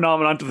TV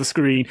phenomenon to the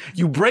screen.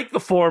 You break the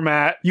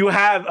format. You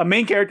have a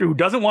main character who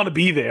doesn't want to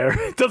be there,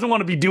 doesn't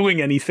want to be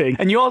doing anything.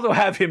 And you also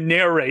have him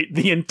narrate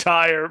the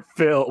entire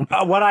film.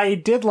 What I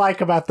did like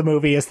about the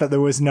movie is that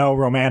there was no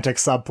romantic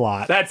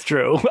subplot. That's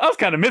true. I was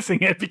kind of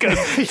missing it because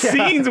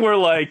scenes were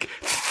like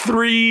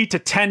 3 to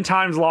 10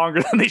 times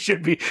longer than they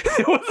should be.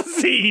 There was a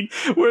scene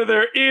where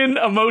they're in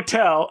a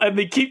motel and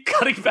they keep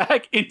cutting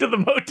back into the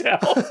motel.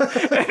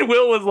 And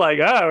Will was like,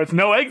 oh, it's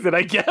no exit,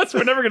 I guess.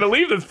 We're never going to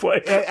leave this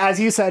place. As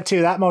you said,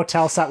 too, that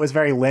motel set was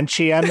very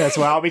Lynchian as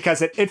well,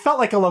 because it felt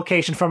like a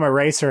location from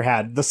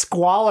Eraserhead. The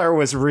squalor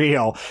was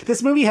real.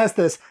 This movie has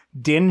this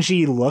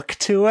dingy look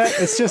to it.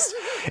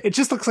 It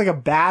just looks like a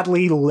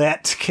badly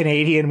lit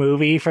Canadian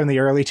movie from the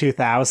early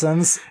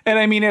 2000s. And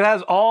I mean, it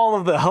has all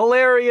of the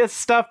hilarious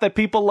stuff that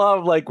people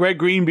love, like Red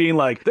Green being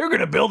like, they're going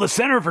to build a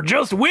center for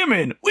just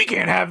women. We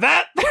can't have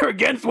that. They're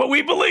against what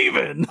we believe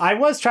in. I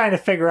was trying to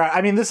figure out,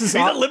 I mean, this is...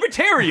 He's a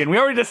libertarian. We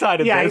already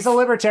decided Yeah, this. he's a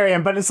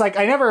libertarian, but it's like,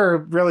 I never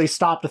really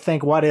stopped to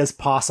think, what is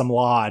Possum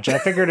Lodge? I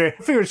figured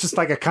it's just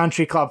like a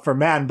country club for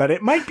men, but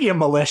it might be a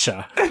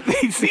militia.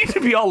 They seem to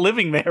be all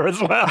living there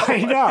as well. I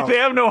know. They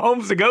have no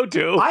homes to go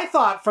to. I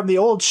thought from the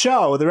old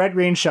show, the Red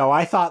Green Show,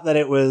 I thought that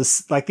it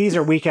was like, these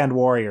are weekend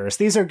warriors.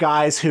 These are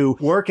guys who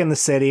work in the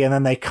city and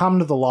then they come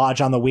to the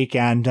lodge on the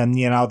weekend and,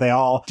 you know, they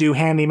all do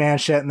handyman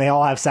shit and they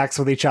all have sex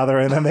with each other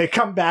and then they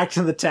come back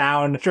to the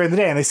town during the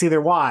day and they see their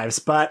wives.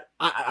 But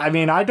I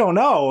mean, I don't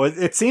know.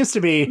 It seems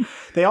to be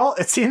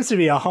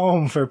a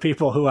home for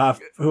people who have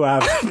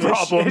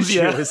problems.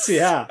 Issues.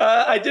 Yeah.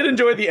 I did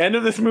enjoy the end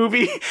of this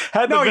movie.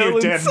 No,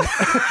 you didn't.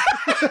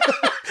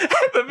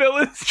 The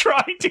villains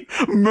trying to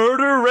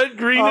murder Red,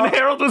 Green, and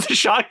Harold with a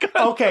shotgun.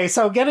 Okay,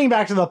 so getting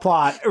back to the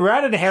plot,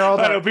 Red and Harold...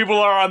 I know, people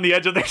are on the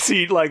edge of their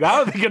seat like,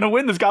 how are they going to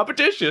win this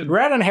competition?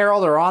 Red and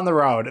Harold are on the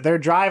road. They're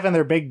driving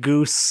their big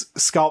goose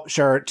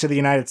sculpture to the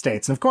United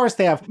States. And of course,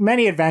 they have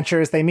many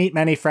adventures. They meet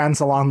many friends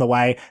along the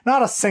way.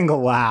 Not a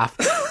single laugh.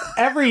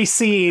 Every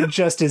scene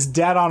just is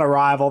dead on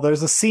arrival.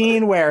 There's a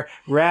scene where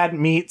Red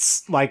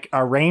meets like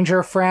a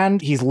ranger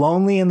friend. He's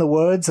lonely in the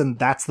woods, and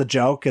that's the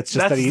joke. It's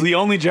just that's the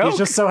only joke. He's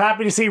just so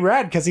happy to see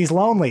Red because he's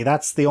lonely.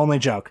 That's the only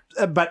joke.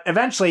 But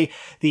eventually,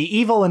 the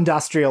evil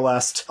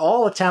industrialist,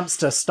 all attempts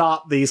to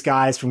stop these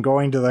guys from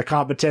going to the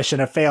competition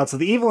have failed. So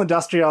the evil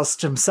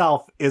industrialist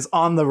himself is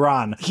on the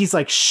run. He's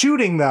like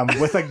shooting them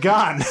with a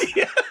gun.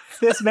 Yeah.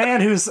 This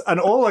man who's an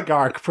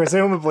oligarch,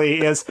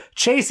 presumably, is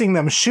chasing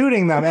them,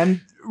 shooting them,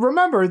 and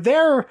remember,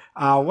 they're...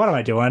 what am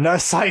I doing?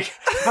 It's like,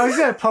 I was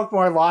going to poke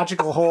more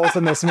logical holes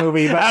in this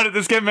movie, but... How did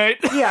this get made?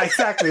 Yeah,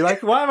 exactly.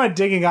 Like, why am I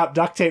digging up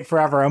Duct Tape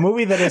Forever? A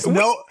movie that is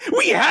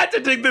We had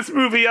to dig this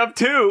movie up,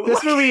 too.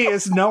 This movie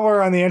is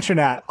nowhere on the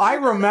internet. I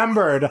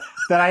remembered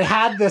that I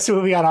had this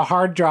movie on a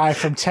hard drive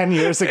from 10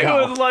 years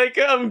ago. It was like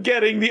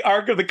getting the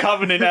Ark of the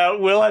Covenant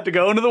out. Will had to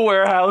go into the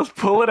warehouse,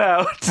 pull it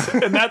out,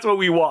 and that's what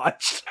we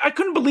watched. I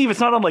couldn't believe it's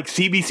not on, like,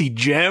 CBC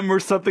Gem or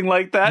something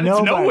like that.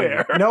 It's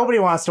nowhere. Nobody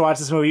wants to watch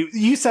this movie.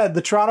 You said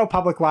the Toronto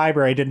Public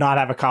Library did not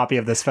have a copy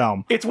of this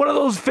film. It's one of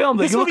those films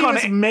that this movie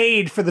was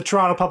made for the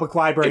Toronto Public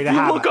Library to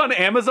have. If you look on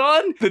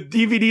Amazon, the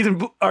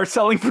DVDs are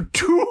selling for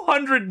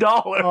 $200.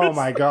 Oh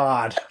my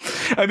God.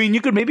 I mean,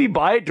 you could maybe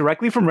buy it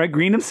directly from Red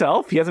Green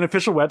himself. He has an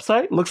official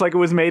website. Looks like it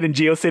was made in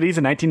GeoCities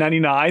in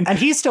 1999. And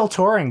he's still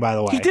touring, by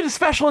the way. He did a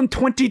special in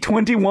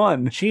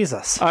 2021.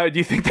 Jesus. Do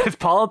you think that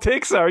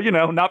politics are,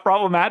 not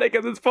problematic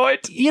at this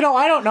point?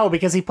 I don't know,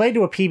 because he played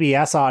to a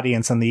PBS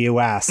audience in the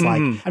US.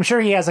 Like, I'm sure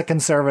he has a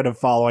conservative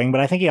following, but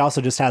I think he also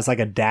just has like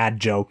a dad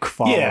joke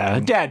following. Yeah,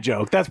 dad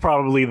joke. That's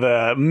probably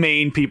the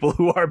main people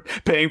who are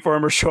paying for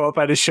him or show up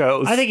at his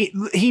shows. I think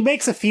he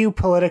makes a few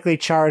politically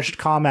charged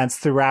comments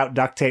throughout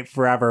Duct Tape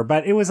Forever,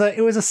 but it was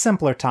a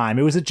simpler time.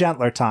 It was a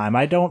gentler time.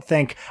 I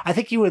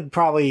think he would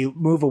probably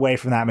move away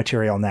from that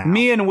material now.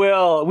 Me and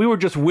Will, we were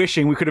just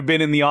wishing we could have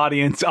been in the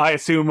audience, I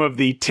assume, of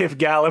the Tiff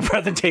Gala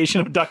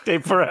presentation of Duct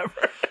Tape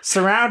Forever.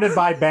 Surrounded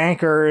by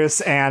bankers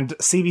and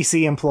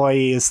CBC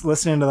employees,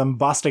 listening to them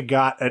bust a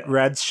gut at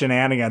Red's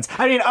shenanigans.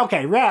 I mean,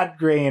 okay, Red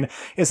Green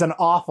is an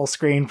awful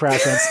screen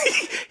presence.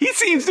 He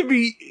seems to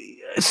be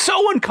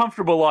so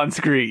uncomfortable on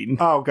screen.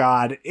 Oh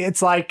God.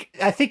 It's like,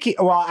 I think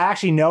I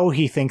actually know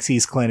he thinks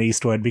he's Clint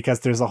Eastwood because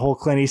there's a whole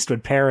Clint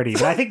Eastwood parody,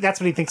 but I think that's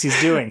what he thinks he's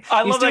doing.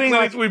 I love that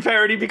Clint Eastwood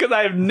parody because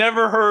I have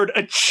never heard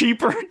a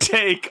cheaper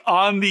take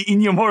on the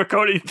Ennio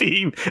Morricone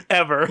theme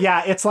ever.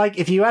 Yeah, it's like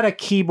if you had a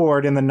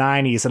keyboard in the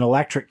 90s, an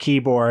electric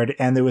keyboard,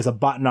 and there was a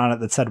button on it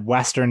that said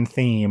Western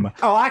theme.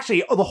 Oh,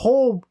 actually, the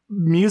whole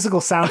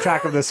musical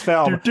soundtrack of this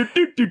film,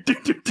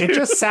 it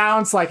just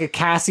sounds like a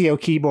Casio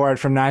keyboard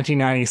from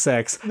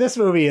 1996. This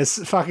movie is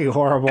fucking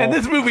horrible. And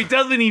this movie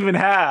doesn't even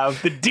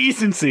have the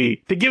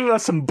decency to give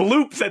us some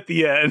bloops at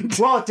the end.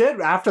 Well, it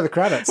did after the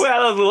credits. Well,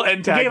 that was a little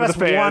end tag for the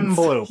fans.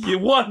 One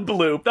bloop. One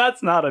bloop.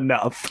 That's not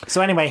enough.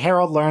 So anyway,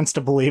 Harold learns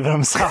to believe in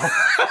himself.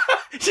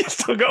 You're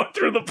still going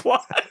through the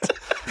plot.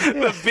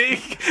 The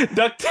big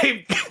duct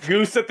tape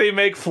goose that they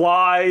make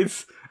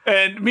flies.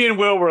 And me and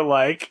Will were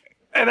like,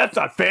 and that's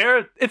not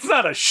fair. It's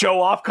not a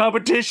show-off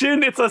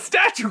competition. It's a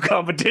statue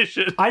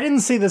competition. I didn't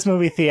see this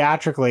movie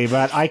theatrically,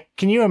 but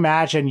can you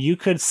imagine you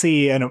could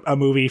see a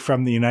movie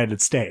from the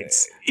United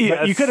States?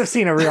 Yes. You could have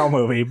seen a real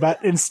movie,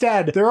 but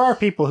instead, there are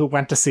people who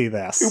went to see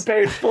this. Who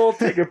paid full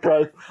ticket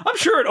price. I'm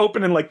sure it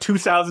opened in like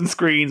 2,000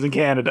 screens in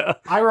Canada.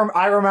 I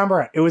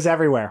remember it. It was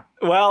everywhere.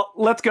 Well,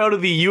 let's go to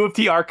the U of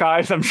T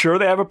archives. I'm sure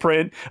they have a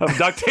print of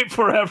Duct Tape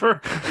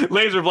Forever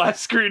laser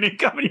blast screening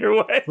coming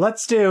your way.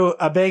 Let's do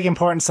a big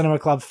important Cinema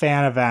Club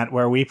fan event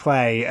where we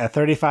play a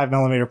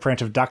 35mm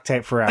print of Duct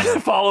Tape Forever.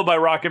 Followed by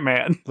Rocket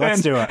Man.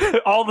 Let's do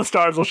it. All the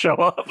stars will show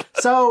up.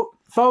 So,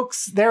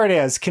 folks, there it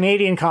is.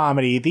 Canadian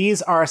comedy.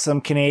 These are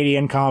some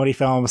Canadian comedy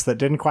films that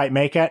didn't quite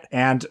make it,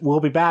 and we'll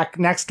be back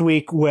next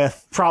week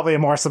with probably a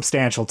more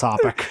substantial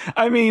topic.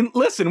 I mean,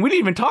 listen, we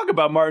didn't even talk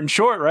about Martin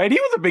Short, right? He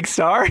was a big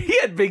star. He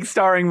had big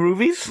starring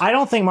movies. I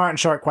don't think Martin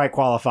Short quite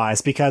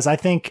qualifies because I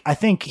think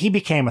he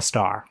became a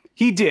star.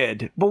 He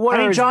did, but what?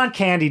 I mean, John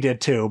Candy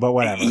did too, but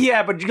whatever.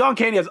 Yeah, but John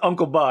Candy has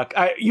Uncle Buck.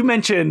 You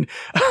mentioned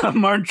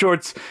Martin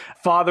Short's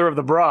Father of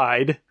the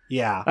Bride.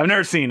 Yeah. I've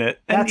never seen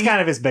it. That's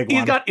kind of his big one.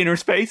 He's got Inner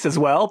Space as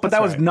well, but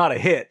that was not a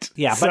hit.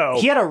 Yeah, but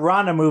he had a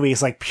run of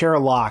movies like Pure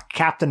Luck,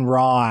 Captain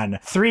Ron,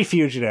 Three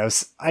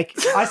Fugitives. I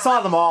saw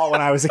them all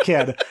when I was a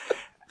kid.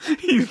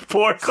 You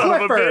poor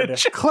son of a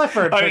bitch.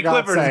 Clifford, for God's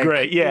Clifford's sake.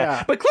 great,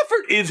 yeah. But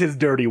Clifford is his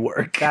dirty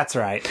work. That's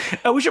right.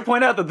 We should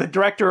point out that the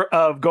director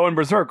of Going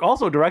Berserk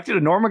also directed a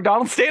Norm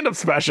Macdonald stand-up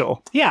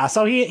special. Yeah,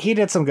 so he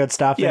did some good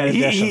stuff in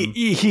addition.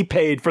 He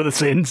paid for the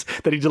sins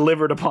that he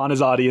delivered upon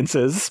his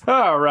audiences.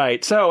 All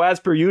right, so as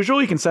per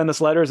usual, you can send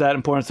us letters at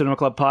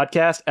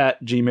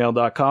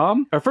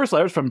importantcinemaclubpodcast@gmail.com. Our first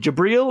letter is from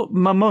Jabril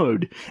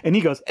Mahmood, and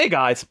he goes, "Hey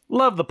guys,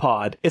 love the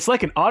pod. It's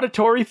like an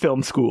auditory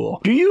film school.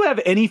 Do you have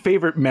any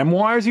favorite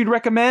memoirs you'd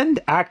recommend?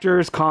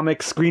 Actors,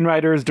 comics,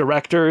 screenwriters,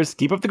 directors.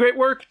 Keep up the great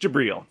work,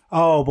 Jabril."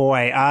 Oh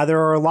boy,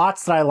 there are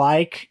lots that I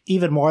like,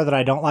 even more that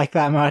I don't like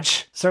that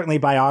much. Certainly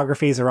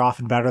biographies are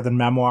often better than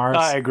memoirs.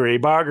 I agree.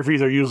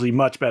 Biographies are usually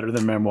much better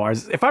than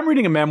memoirs. If I'm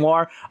reading a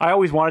memoir, I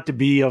always want it to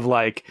be of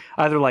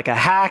either a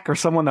hack or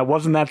someone that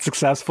wasn't that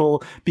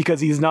successful because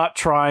he's not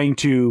trying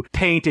to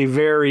paint a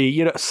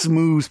very,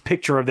 smooth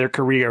picture of their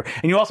career.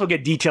 And you also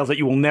get details that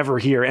you will never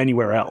hear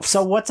anywhere else.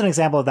 So what's an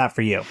example of that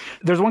for you?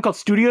 There's one called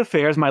Studio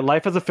Affairs, My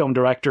Life as a Film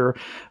Director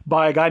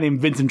by a guy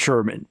named Vincent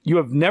Sherman. You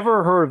have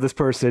never heard of this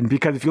person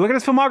because if you look at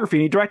his filmography,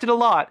 and he directed a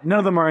lot, none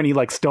of them are any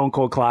stone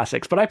cold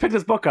classics. But I picked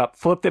this book up,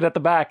 flipped it at the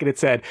back, and it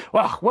said,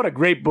 "Wow, what a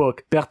great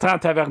book,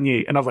 Bertrand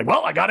Tavernier." And I was like,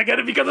 well, I gotta get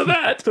it because of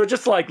that. So it's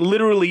just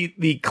literally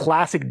the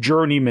classic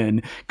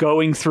journeyman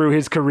going through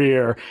his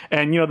career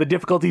and, the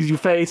difficulties you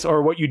face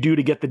or what you do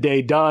to get the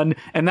day done.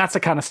 And that's the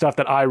kind of stuff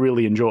that I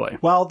really enjoy.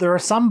 Well, there are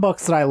some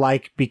books that I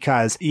like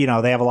because, they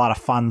have a lot of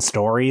fun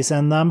stories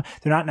in them.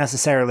 They're not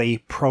necessarily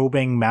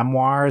probing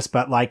memoirs,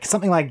 but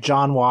something like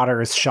John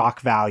Waters'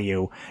 Shock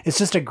Value. It's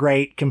just a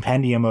great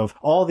compendium of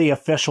all the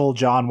official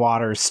John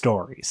Waters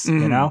stories,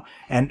 and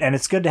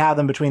it's good to have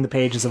them between the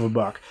pages of a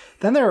book.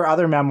 Then there are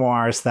other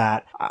memoirs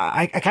that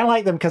I kind of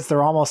like them because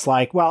they're almost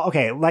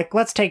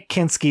let's take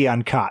Kinski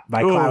Uncut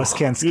by Klaus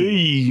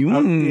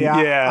Kinski.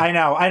 Yeah. I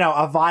know,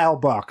 a vile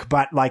book,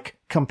 but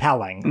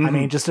compelling. I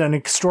mean, just an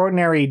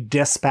extraordinary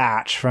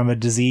dispatch from a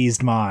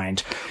diseased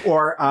mind.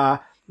 Or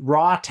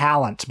Raw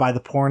Talent by the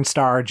porn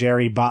star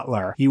Jerry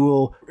Butler. You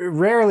will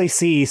rarely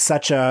see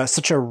such a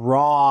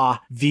raw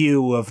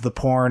view of the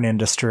porn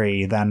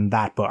industry than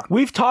that book.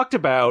 We've talked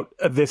about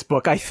this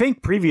book, I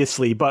think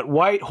previously, but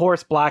White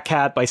Horse Black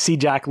Hat by C.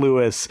 Jack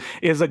Lewis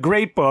is a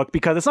great book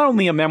because it's not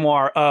only a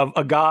memoir of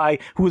a guy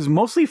who is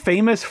mostly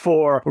famous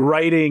for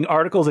writing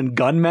articles in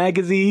gun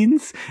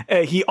magazines.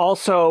 He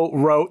also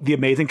wrote The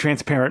Amazing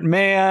Transparent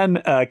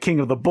Man, King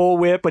of the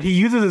Bullwhip, but he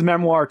uses his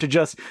memoir to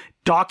just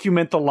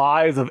document the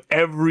lives of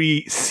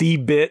every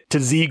C-bit to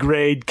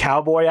Z-grade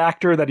cowboy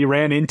actor that he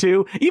ran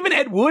into. Even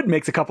Ed Wood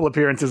makes a couple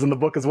appearances in the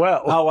book as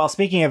well. Oh, well,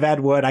 speaking of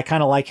Ed Wood, I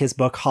kind of like his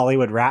book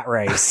Hollywood Rat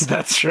Race.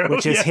 That's true.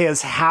 Which is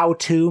his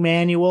how-to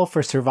manual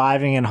for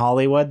surviving in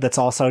Hollywood. That's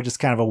also just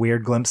kind of a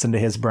weird glimpse into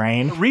his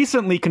brain.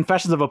 Recently,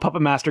 Confessions of a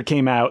Puppet Master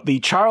came out, the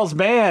Charles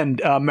Band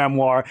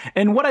memoir.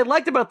 And what I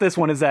liked about this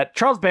one is that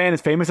Charles Band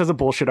is famous as a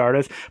bullshit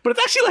artist, but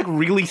it's actually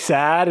really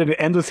sad. And it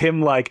ends with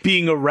him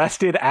being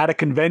arrested at a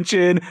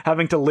convention,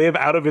 having to live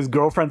out of his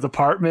girlfriend's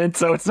apartment.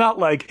 So it's not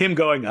like him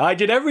going, I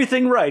did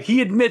everything right. He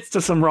admits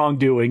to some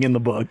wrongdoing in the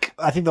book.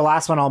 I think the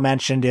last one I'll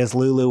mention is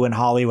Lulu in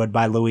Hollywood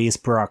by Louise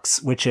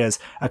Brooks, which is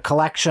a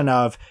collection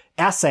of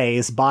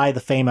essays by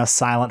the famous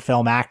silent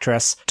film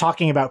actress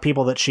talking about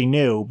people that she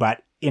knew,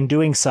 but in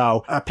doing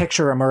so, a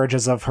picture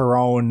emerges of her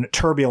own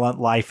turbulent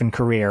life and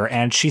career.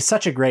 And she's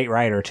such a great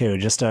writer, too.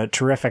 Just a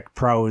terrific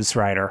prose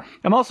writer.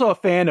 I'm also a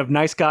fan of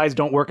Nice Guys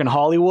Don't Work in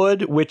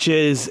Hollywood, which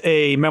is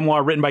a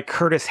memoir written by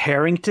Curtis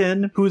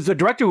Harrington, who's a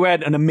director who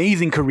had an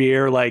amazing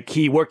career.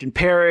 He worked in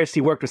Paris,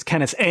 he worked with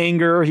Kenneth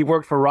Anger, he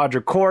worked for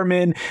Roger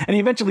Corman, and he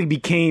eventually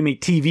became a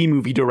TV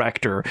movie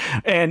director.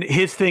 And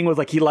his thing was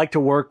he liked to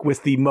work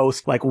with the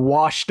most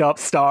washed up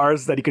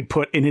stars that he could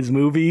put in his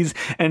movies.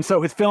 And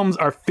so his films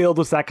are filled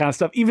with that kind of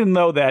stuff. Even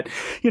though that,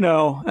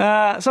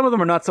 some of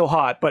them are not so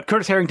hot. But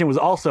Curtis Harrington was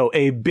also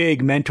a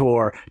big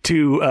mentor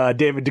to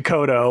David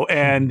Dakota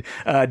and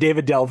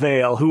David Del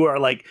Valle, who are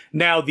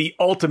now the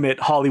ultimate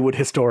Hollywood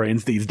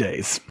historians these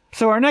days.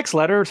 So our next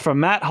letter is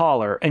from Matt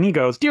Holler, and he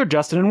goes, Dear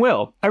Justin and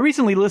Will, I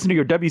recently listened to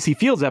your W.C.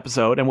 Fields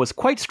episode and was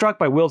quite struck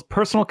by Will's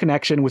personal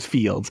connection with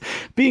Fields,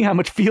 being how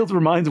much Fields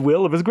reminds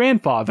Will of his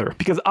grandfather,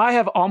 because I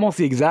have almost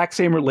the exact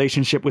same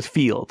relationship with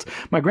Fields.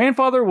 My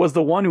grandfather was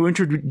the one who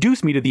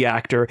introduced me to the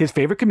actor, his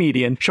favorite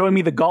comedian, showing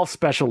me The Golf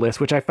Specialist,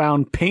 which I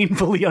found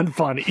painfully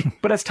unfunny.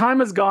 But as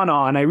time has gone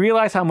on, I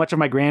realize how much of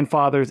my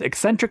grandfather's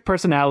eccentric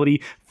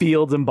personality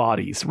Fields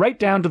embodies, right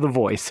down to the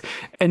voice.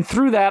 And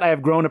through that, I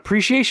have grown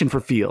appreciation for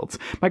Fields.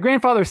 My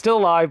grandfather is still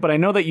alive, but I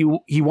know that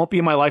he won't be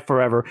in my life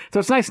forever, so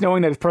it's nice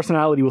knowing that his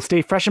personality will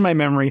stay fresh in my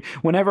memory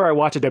whenever I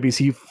watch a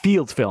W.C.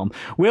 Fields film.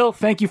 Will,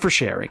 thank you for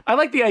sharing. I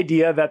like the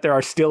idea that there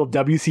are still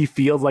W.C.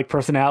 Fields-like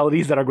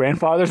personalities that are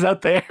grandfathers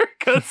out there,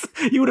 because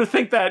you would have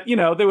think that,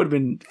 they would have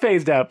been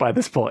phased out by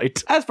this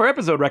point. As for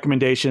episode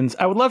recommendations,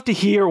 I would love to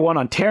hear one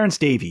on Terrence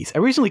Davies. I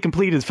recently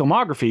completed his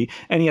filmography,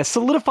 and he has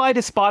solidified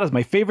his spot as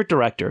my favorite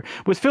director.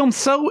 With films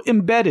so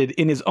embedded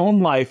in his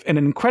own life and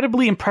an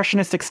incredibly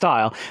impressionistic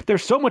style,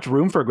 there's so much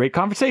room for a great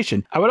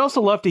conversation. I would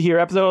also love to hear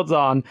episodes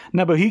on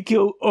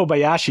Nobuhiko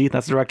Obayashi,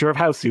 that's the director of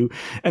Houseu,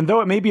 and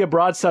though it may be a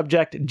broad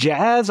subject,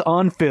 jazz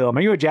on film.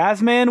 Are you a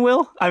jazz man,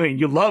 Will? I mean,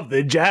 you love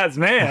the jazz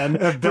man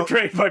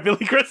portrayed by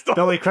Billy Crystal.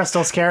 Billy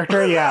Crystal's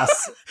character,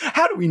 yes.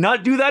 How do we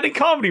not do that in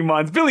Comedy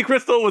Months? Billy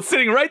Crystal was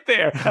sitting right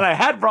there, and I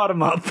had brought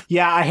him up.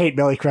 Yeah, I hate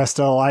Billy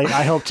Crystal.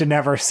 I hope to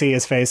never see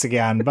his face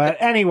again. But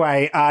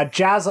anyway,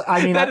 jazz,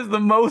 I mean... That is the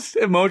most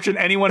emotion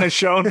anyone has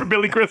shown for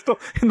Billy Crystal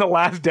in the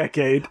last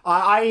decade.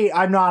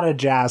 I'm not a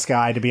jazz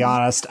guy, to be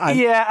honest.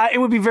 It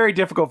would be very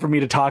difficult for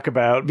me to talk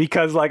about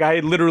because, I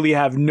literally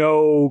have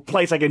no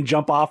place I can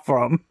jump off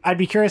from. I'd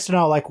be curious to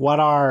know, what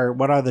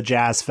are the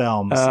jazz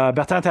films?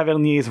 Bertrand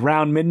Tavernier's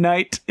Round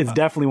Midnight is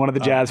definitely one of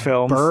the jazz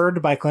films.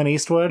 Bird by Clint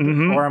Eastwood,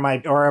 or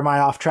am I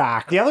off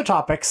track? The other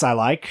topics I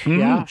like,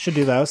 yeah, should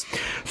do those.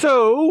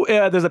 So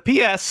there's a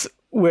PS.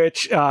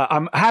 Which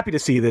I'm happy to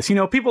see this.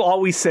 People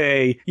always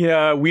say,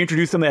 we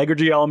introduced them to Edgar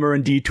G. Elmer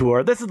and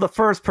Detour. This is the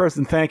first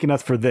person thanking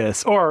us for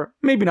this. Or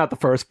maybe not the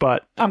first,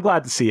 but I'm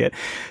glad to see it.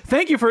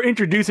 Thank you for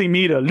introducing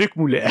me to Luc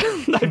Moulet.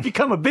 I've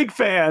become a big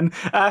fan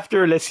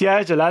after Le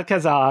Siège de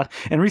l'Alcazar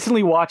and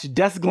recently watched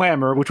Death's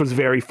Glamour, which was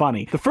very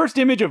funny. The first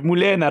image of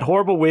Moulet in that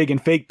horrible wig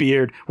and fake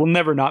beard will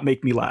never not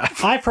make me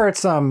laugh. I've heard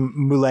some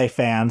Moulet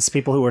fans,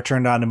 people who were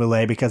turned on to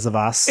Moulet because of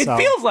us. It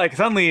feels like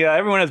suddenly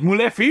everyone has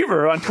Moulet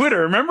fever on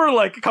Twitter. Remember,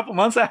 a couple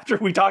months after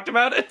we talked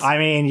about it? I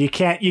mean, you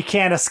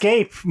can't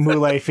escape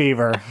Moulet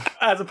fever.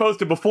 As opposed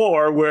to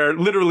before, where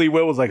literally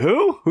Will was like,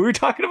 who? Who are you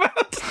talking about?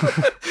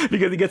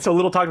 Because he gets so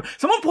little talked about.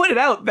 Someone pointed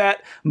out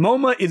that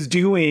MoMA is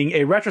doing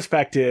a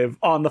retrospective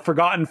on the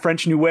forgotten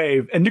French New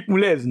Wave, and Luc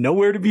Moulet is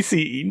nowhere to be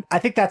seen. I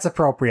think that's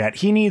appropriate.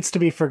 He needs to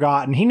be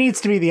forgotten. He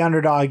needs to be the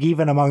underdog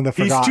even among the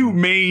forgotten. He's too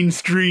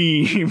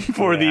mainstream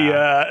for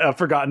the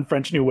forgotten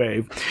French New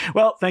Wave.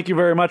 Well, thank you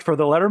very much for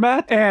the letter,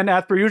 Matt. And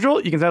as per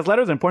usual, you can send us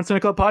letters at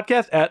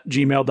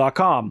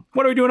porncineclubpodcast@gmail.com.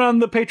 What are we doing on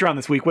the Patreon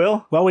this week,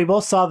 Will? Well, we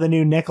both saw the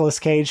new Nicolas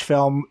Cage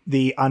film,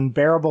 The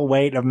Unbearable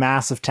Weight of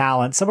Massive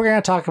Talent. So we're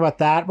going to talk about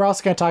that. We're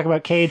also going to talk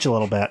about Cage a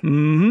little bit.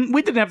 Mm-hmm.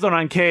 We did an episode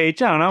on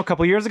Cage, I don't know, a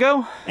couple years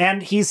ago.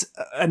 And he's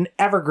an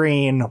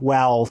evergreen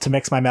well, to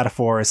mix my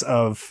metaphors,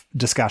 of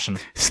discussion.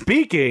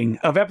 Speaking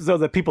of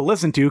episodes that people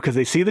listen to because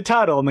they see the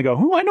title and they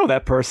go, I know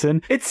that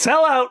person. It's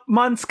sellout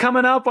months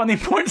coming up on the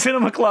Important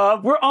Cinema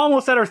Club. We're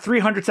almost at our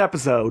 300th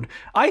episode.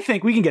 I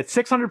think we can get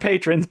 600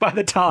 patrons by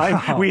the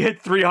time we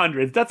hit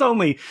 300. That's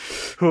only,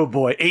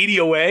 80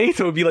 away.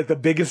 So it would be the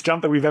biggest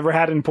jump that we've ever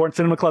had in Important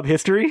Cinema Club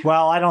history.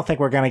 Well, I don't think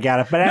we're going to get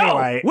it. But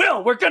anyway. No,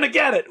 Will, we're going to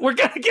get it. We're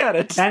going to get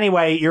it.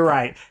 Anyway, you're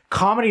right.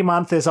 Comedy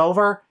month is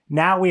over.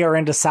 Now we are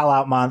into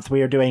sellout month.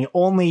 We are doing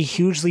only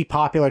hugely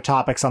popular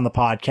topics on the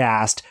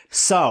podcast.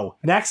 So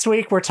next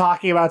week, we're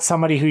talking about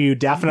somebody who you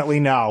definitely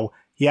know.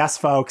 Yes,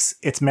 folks,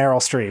 it's Meryl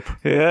Streep.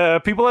 Yeah,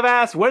 people have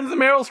asked, when's the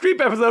Meryl Streep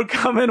episode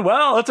coming?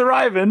 Well, it's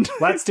arriving.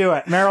 Let's do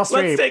it. Meryl Streep.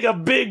 Let's take a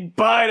big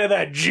bite of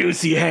that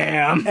juicy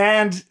ham.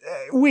 And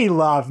we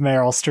love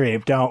Meryl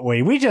Streep, don't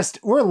we?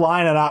 We're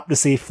lining up to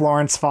see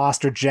Florence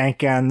Foster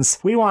Jenkins.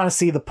 We want to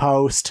see The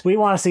Post. We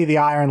want to see The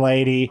Iron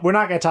Lady. We're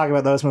not going to talk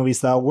about those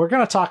movies, though. We're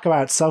going to talk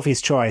about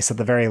Sophie's Choice at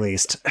the very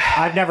least.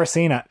 I've never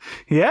seen it.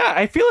 Yeah,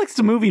 I feel like it's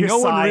a movie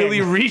one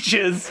really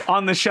reaches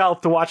on the shelf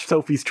to watch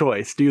Sophie's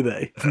Choice, do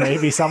they?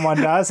 Maybe someone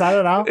does. I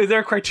don't know. Is there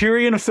a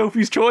criterion of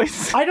Sophie's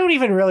Choice? I don't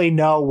even really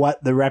know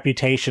what the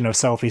reputation of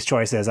Sophie's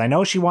Choice is. I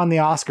know she won the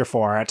Oscar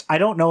for it. I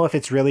don't know if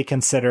it's really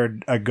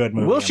considered a good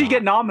movie. Will she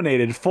get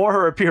nominated for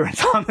her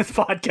appearance on this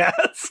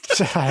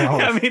podcast?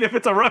 I mean, if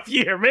it's a rough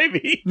year,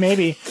 maybe.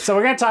 Maybe. So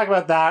we're going to talk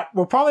about that.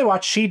 We'll probably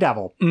watch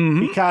She-Devil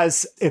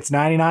because it's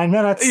 99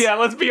 minutes. Yeah,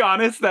 let's be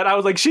honest that I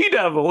was like,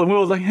 She-Devil. And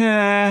Will was like,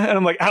 And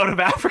I'm like, Out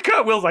of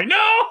Africa? Will's like, no!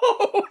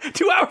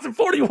 2 hours and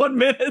 41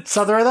 minutes.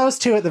 So there are those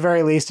two at the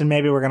very least, and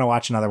maybe we're going to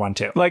watch another one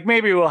too.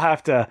 Maybe we'll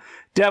have to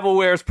Devil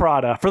Wears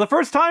Prada for the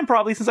first time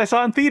probably since I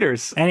saw it in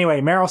theaters. Anyway,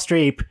 Meryl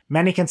Streep,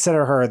 many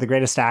consider her the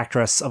greatest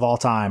actress of all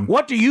time.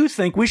 What do you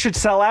think we should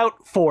sell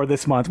out for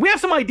this month? We have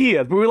some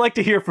ideas, but we'd like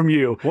to hear from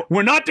you.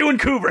 We're not doing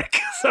Kubrick.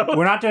 episode.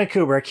 We're not doing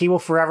Kubrick. He will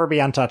forever be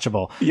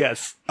untouchable.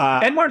 Yes.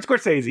 And Martin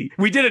Scorsese.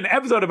 We did an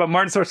episode about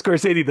Martin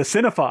Scorsese, the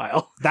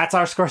cinephile. That's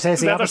our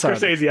Scorsese episode. That's our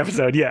Scorsese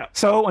episode, yeah.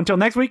 So until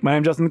next week, my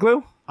name's Justin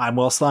Glue. I'm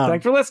Will Sloan.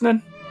 Thanks for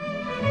listening.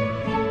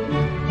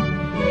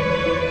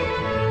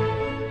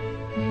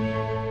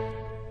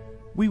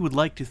 We would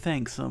like to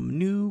thank some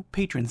new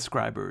patron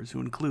subscribers who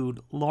include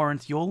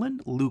Lawrence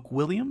Yoland, Luke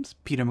Williams,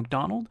 Peter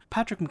McDonald,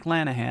 Patrick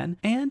McLanahan,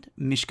 and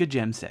Mishka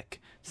Jemsek.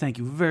 Thank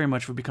you very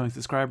much for becoming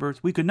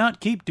subscribers. We could not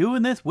keep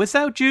doing this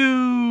without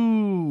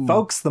you!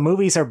 Folks, the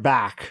movies are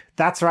back.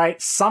 That's right,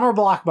 summer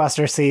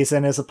blockbuster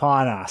season is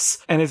upon us.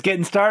 And it's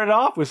getting started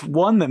off with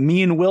one that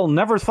me and Will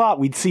never thought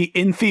we'd see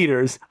in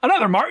theaters.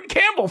 Another Martin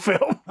Campbell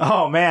film.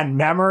 Oh man,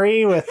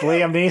 Memory with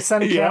Liam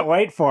Neeson. Can't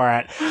wait for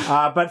it.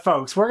 But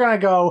folks, we're going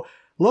to go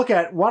look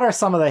at what are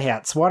some of the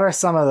hits. What are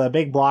some of the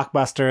big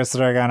blockbusters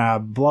that are going to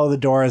blow the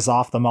doors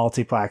off the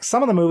multiplex?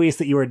 Some of the movies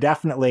that you are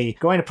definitely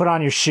going to put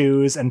on your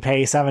shoes and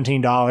pay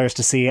 $17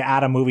 to see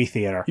at a movie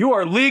theater. You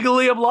are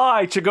legally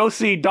obliged to go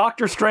see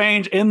Doctor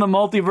Strange in the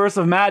Multiverse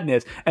of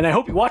Madness. And I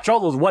hope you watch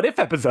all those What If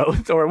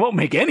episodes or it won't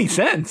make any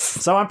sense.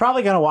 So I'm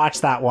probably going to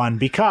watch that one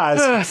because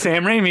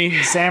Sam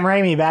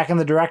Raimi back in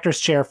the director's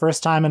chair,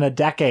 first time in a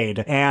decade.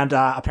 And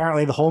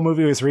apparently the whole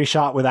movie was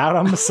reshot without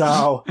him.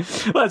 So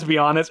let's be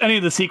honest. Any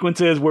of the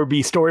sequences where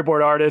be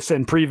storyboard artists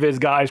and previs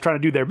guys trying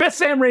to do their best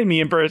Sam Raimi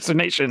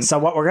impersonation. So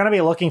what we're going to be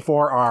looking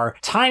for are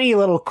tiny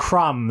little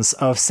crumbs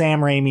of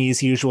Sam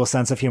Raimi's usual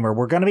sense of humor.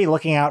 We're going to be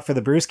looking out for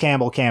the Bruce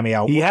Campbell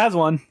cameo. He has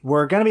one.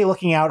 We're going to be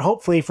looking out,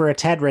 hopefully, for a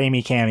Ted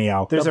Raimi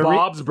cameo. There's a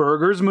Bob's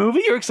Burgers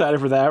movie. You're excited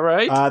for that,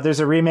 right?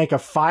 There's a remake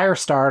of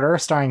Firestarter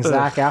starring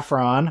Zac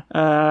Efron.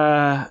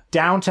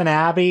 Downton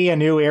Abbey, A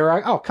New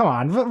Era. Oh, come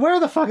on. Where are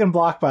the fucking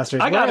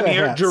blockbusters? I got him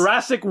here.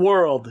 Jurassic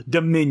World,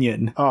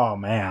 Dominion. Oh,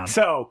 man.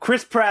 So,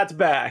 Chris Pratt's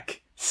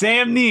back.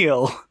 Sam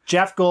Neill.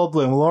 Jeff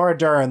Goldblum, Laura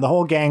Dern, the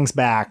whole gang's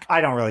back.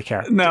 I don't really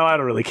care. No, I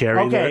don't really care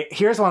either. Okay,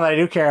 here's one that I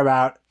do care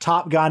about.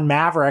 Top Gun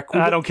Maverick.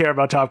 I don't care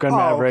about Top Gun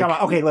Maverick. Come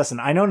on. Okay,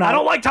 listen, I don't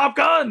like Top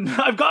Gun.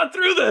 I've gone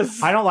through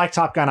this. I don't like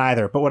Top Gun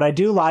either, but what I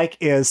do like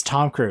is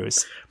Tom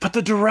Cruise. But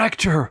the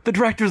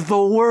director's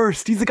the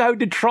worst. He's the guy who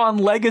did Tron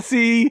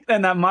Legacy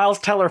and that Miles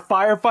Teller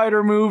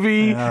firefighter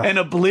movie and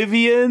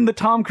Oblivion, the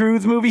Tom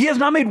Cruise movie. He has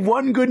not made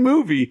one good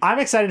movie. I'm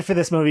excited for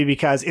this movie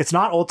because it's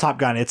not old Top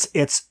Gun.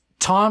 It's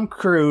Tom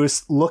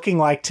Cruise looking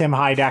like Tim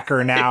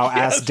Heidecker now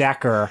as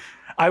Decker.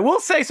 I will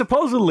say,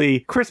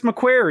 supposedly, Chris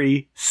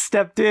McQuarrie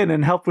stepped in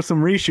and helped with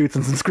some reshoots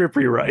and some script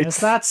rewrites.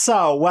 Is that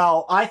so?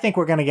 Well, I think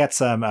we're going to get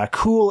some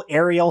cool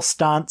aerial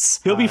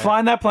stunts. He'll be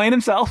flying that plane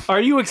himself. Are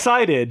you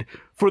excited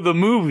for the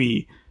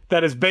movie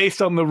that is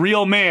based on the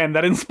real man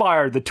that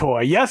inspired the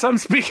toy? Yes, I'm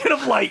speaking of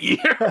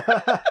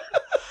Lightyear.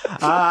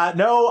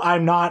 No,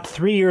 I'm not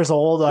 3 years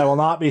old. I will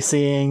not be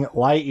seeing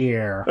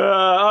Lightyear.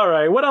 All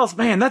right. What else?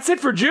 Man, that's it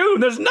for June.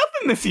 There's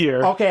nothing this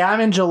year. Okay, I'm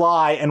in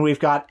July, and we've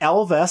got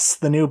Elvis,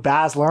 the new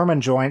Baz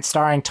Luhrmann joint,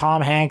 starring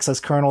Tom Hanks as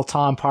Colonel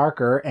Tom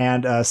Parker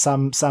and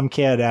some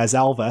kid as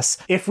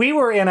Elvis. If we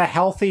were in a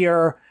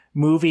healthier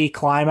movie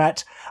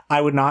climate,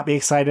 I would not be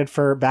excited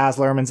for Baz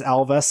Luhrmann's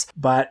Elvis,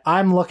 but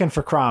I'm looking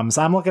for crumbs.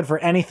 I'm looking for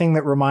anything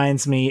that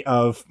reminds me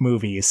of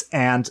movies.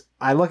 And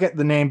I look at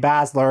the name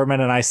Baz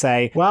Luhrmann and I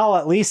say, well,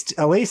 at least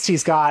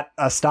he's got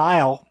a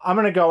style. I'm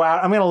going to go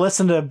out. I'm going to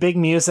listen to big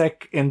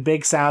music and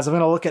big sounds. I'm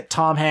going to look at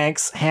Tom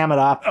Hanks ham it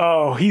up.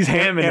 Oh, he's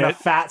hamming in it. a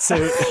fat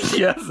suit.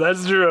 Yes,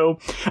 that's true.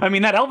 I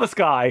mean, that Elvis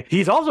guy,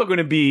 he's also going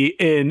to be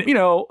in,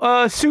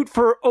 a suit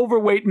for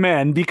overweight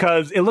men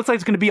because it looks like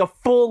it's going to be a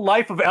full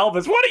life of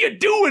Elvis. What are you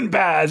doing,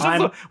 Baz?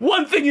 That's the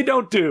one thing you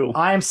don't do.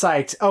 I'm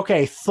psyched.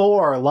 Okay,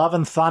 Thor, Love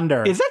and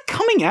Thunder. Is that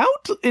coming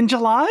out in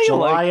July?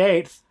 July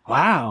 8th.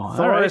 Wow.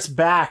 Thor is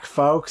back,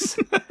 folks.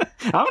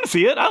 I want to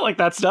see it. I like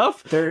that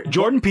stuff.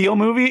 Jordan Peele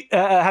movie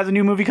has a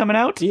new movie coming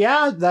out.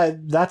 Yeah,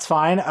 that's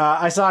fine.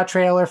 I saw a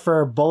trailer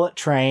for Bullet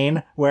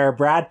Train where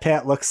Brad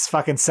Pitt looks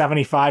fucking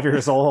 75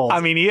 years old. I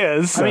mean, he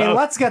is. So. I mean,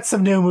 let's get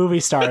some new movie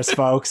stars,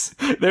 folks.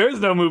 There is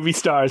no movie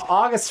stars.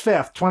 August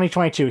 5th,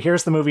 2022.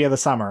 Here's the movie of the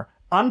summer.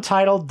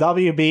 Untitled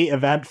WB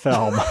event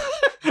film.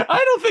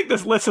 I don't think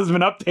this list has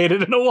been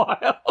updated in a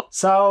while.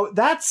 So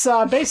that's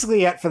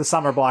basically it for the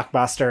summer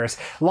blockbusters.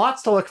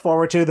 Lots to look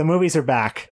forward to. The movies are back.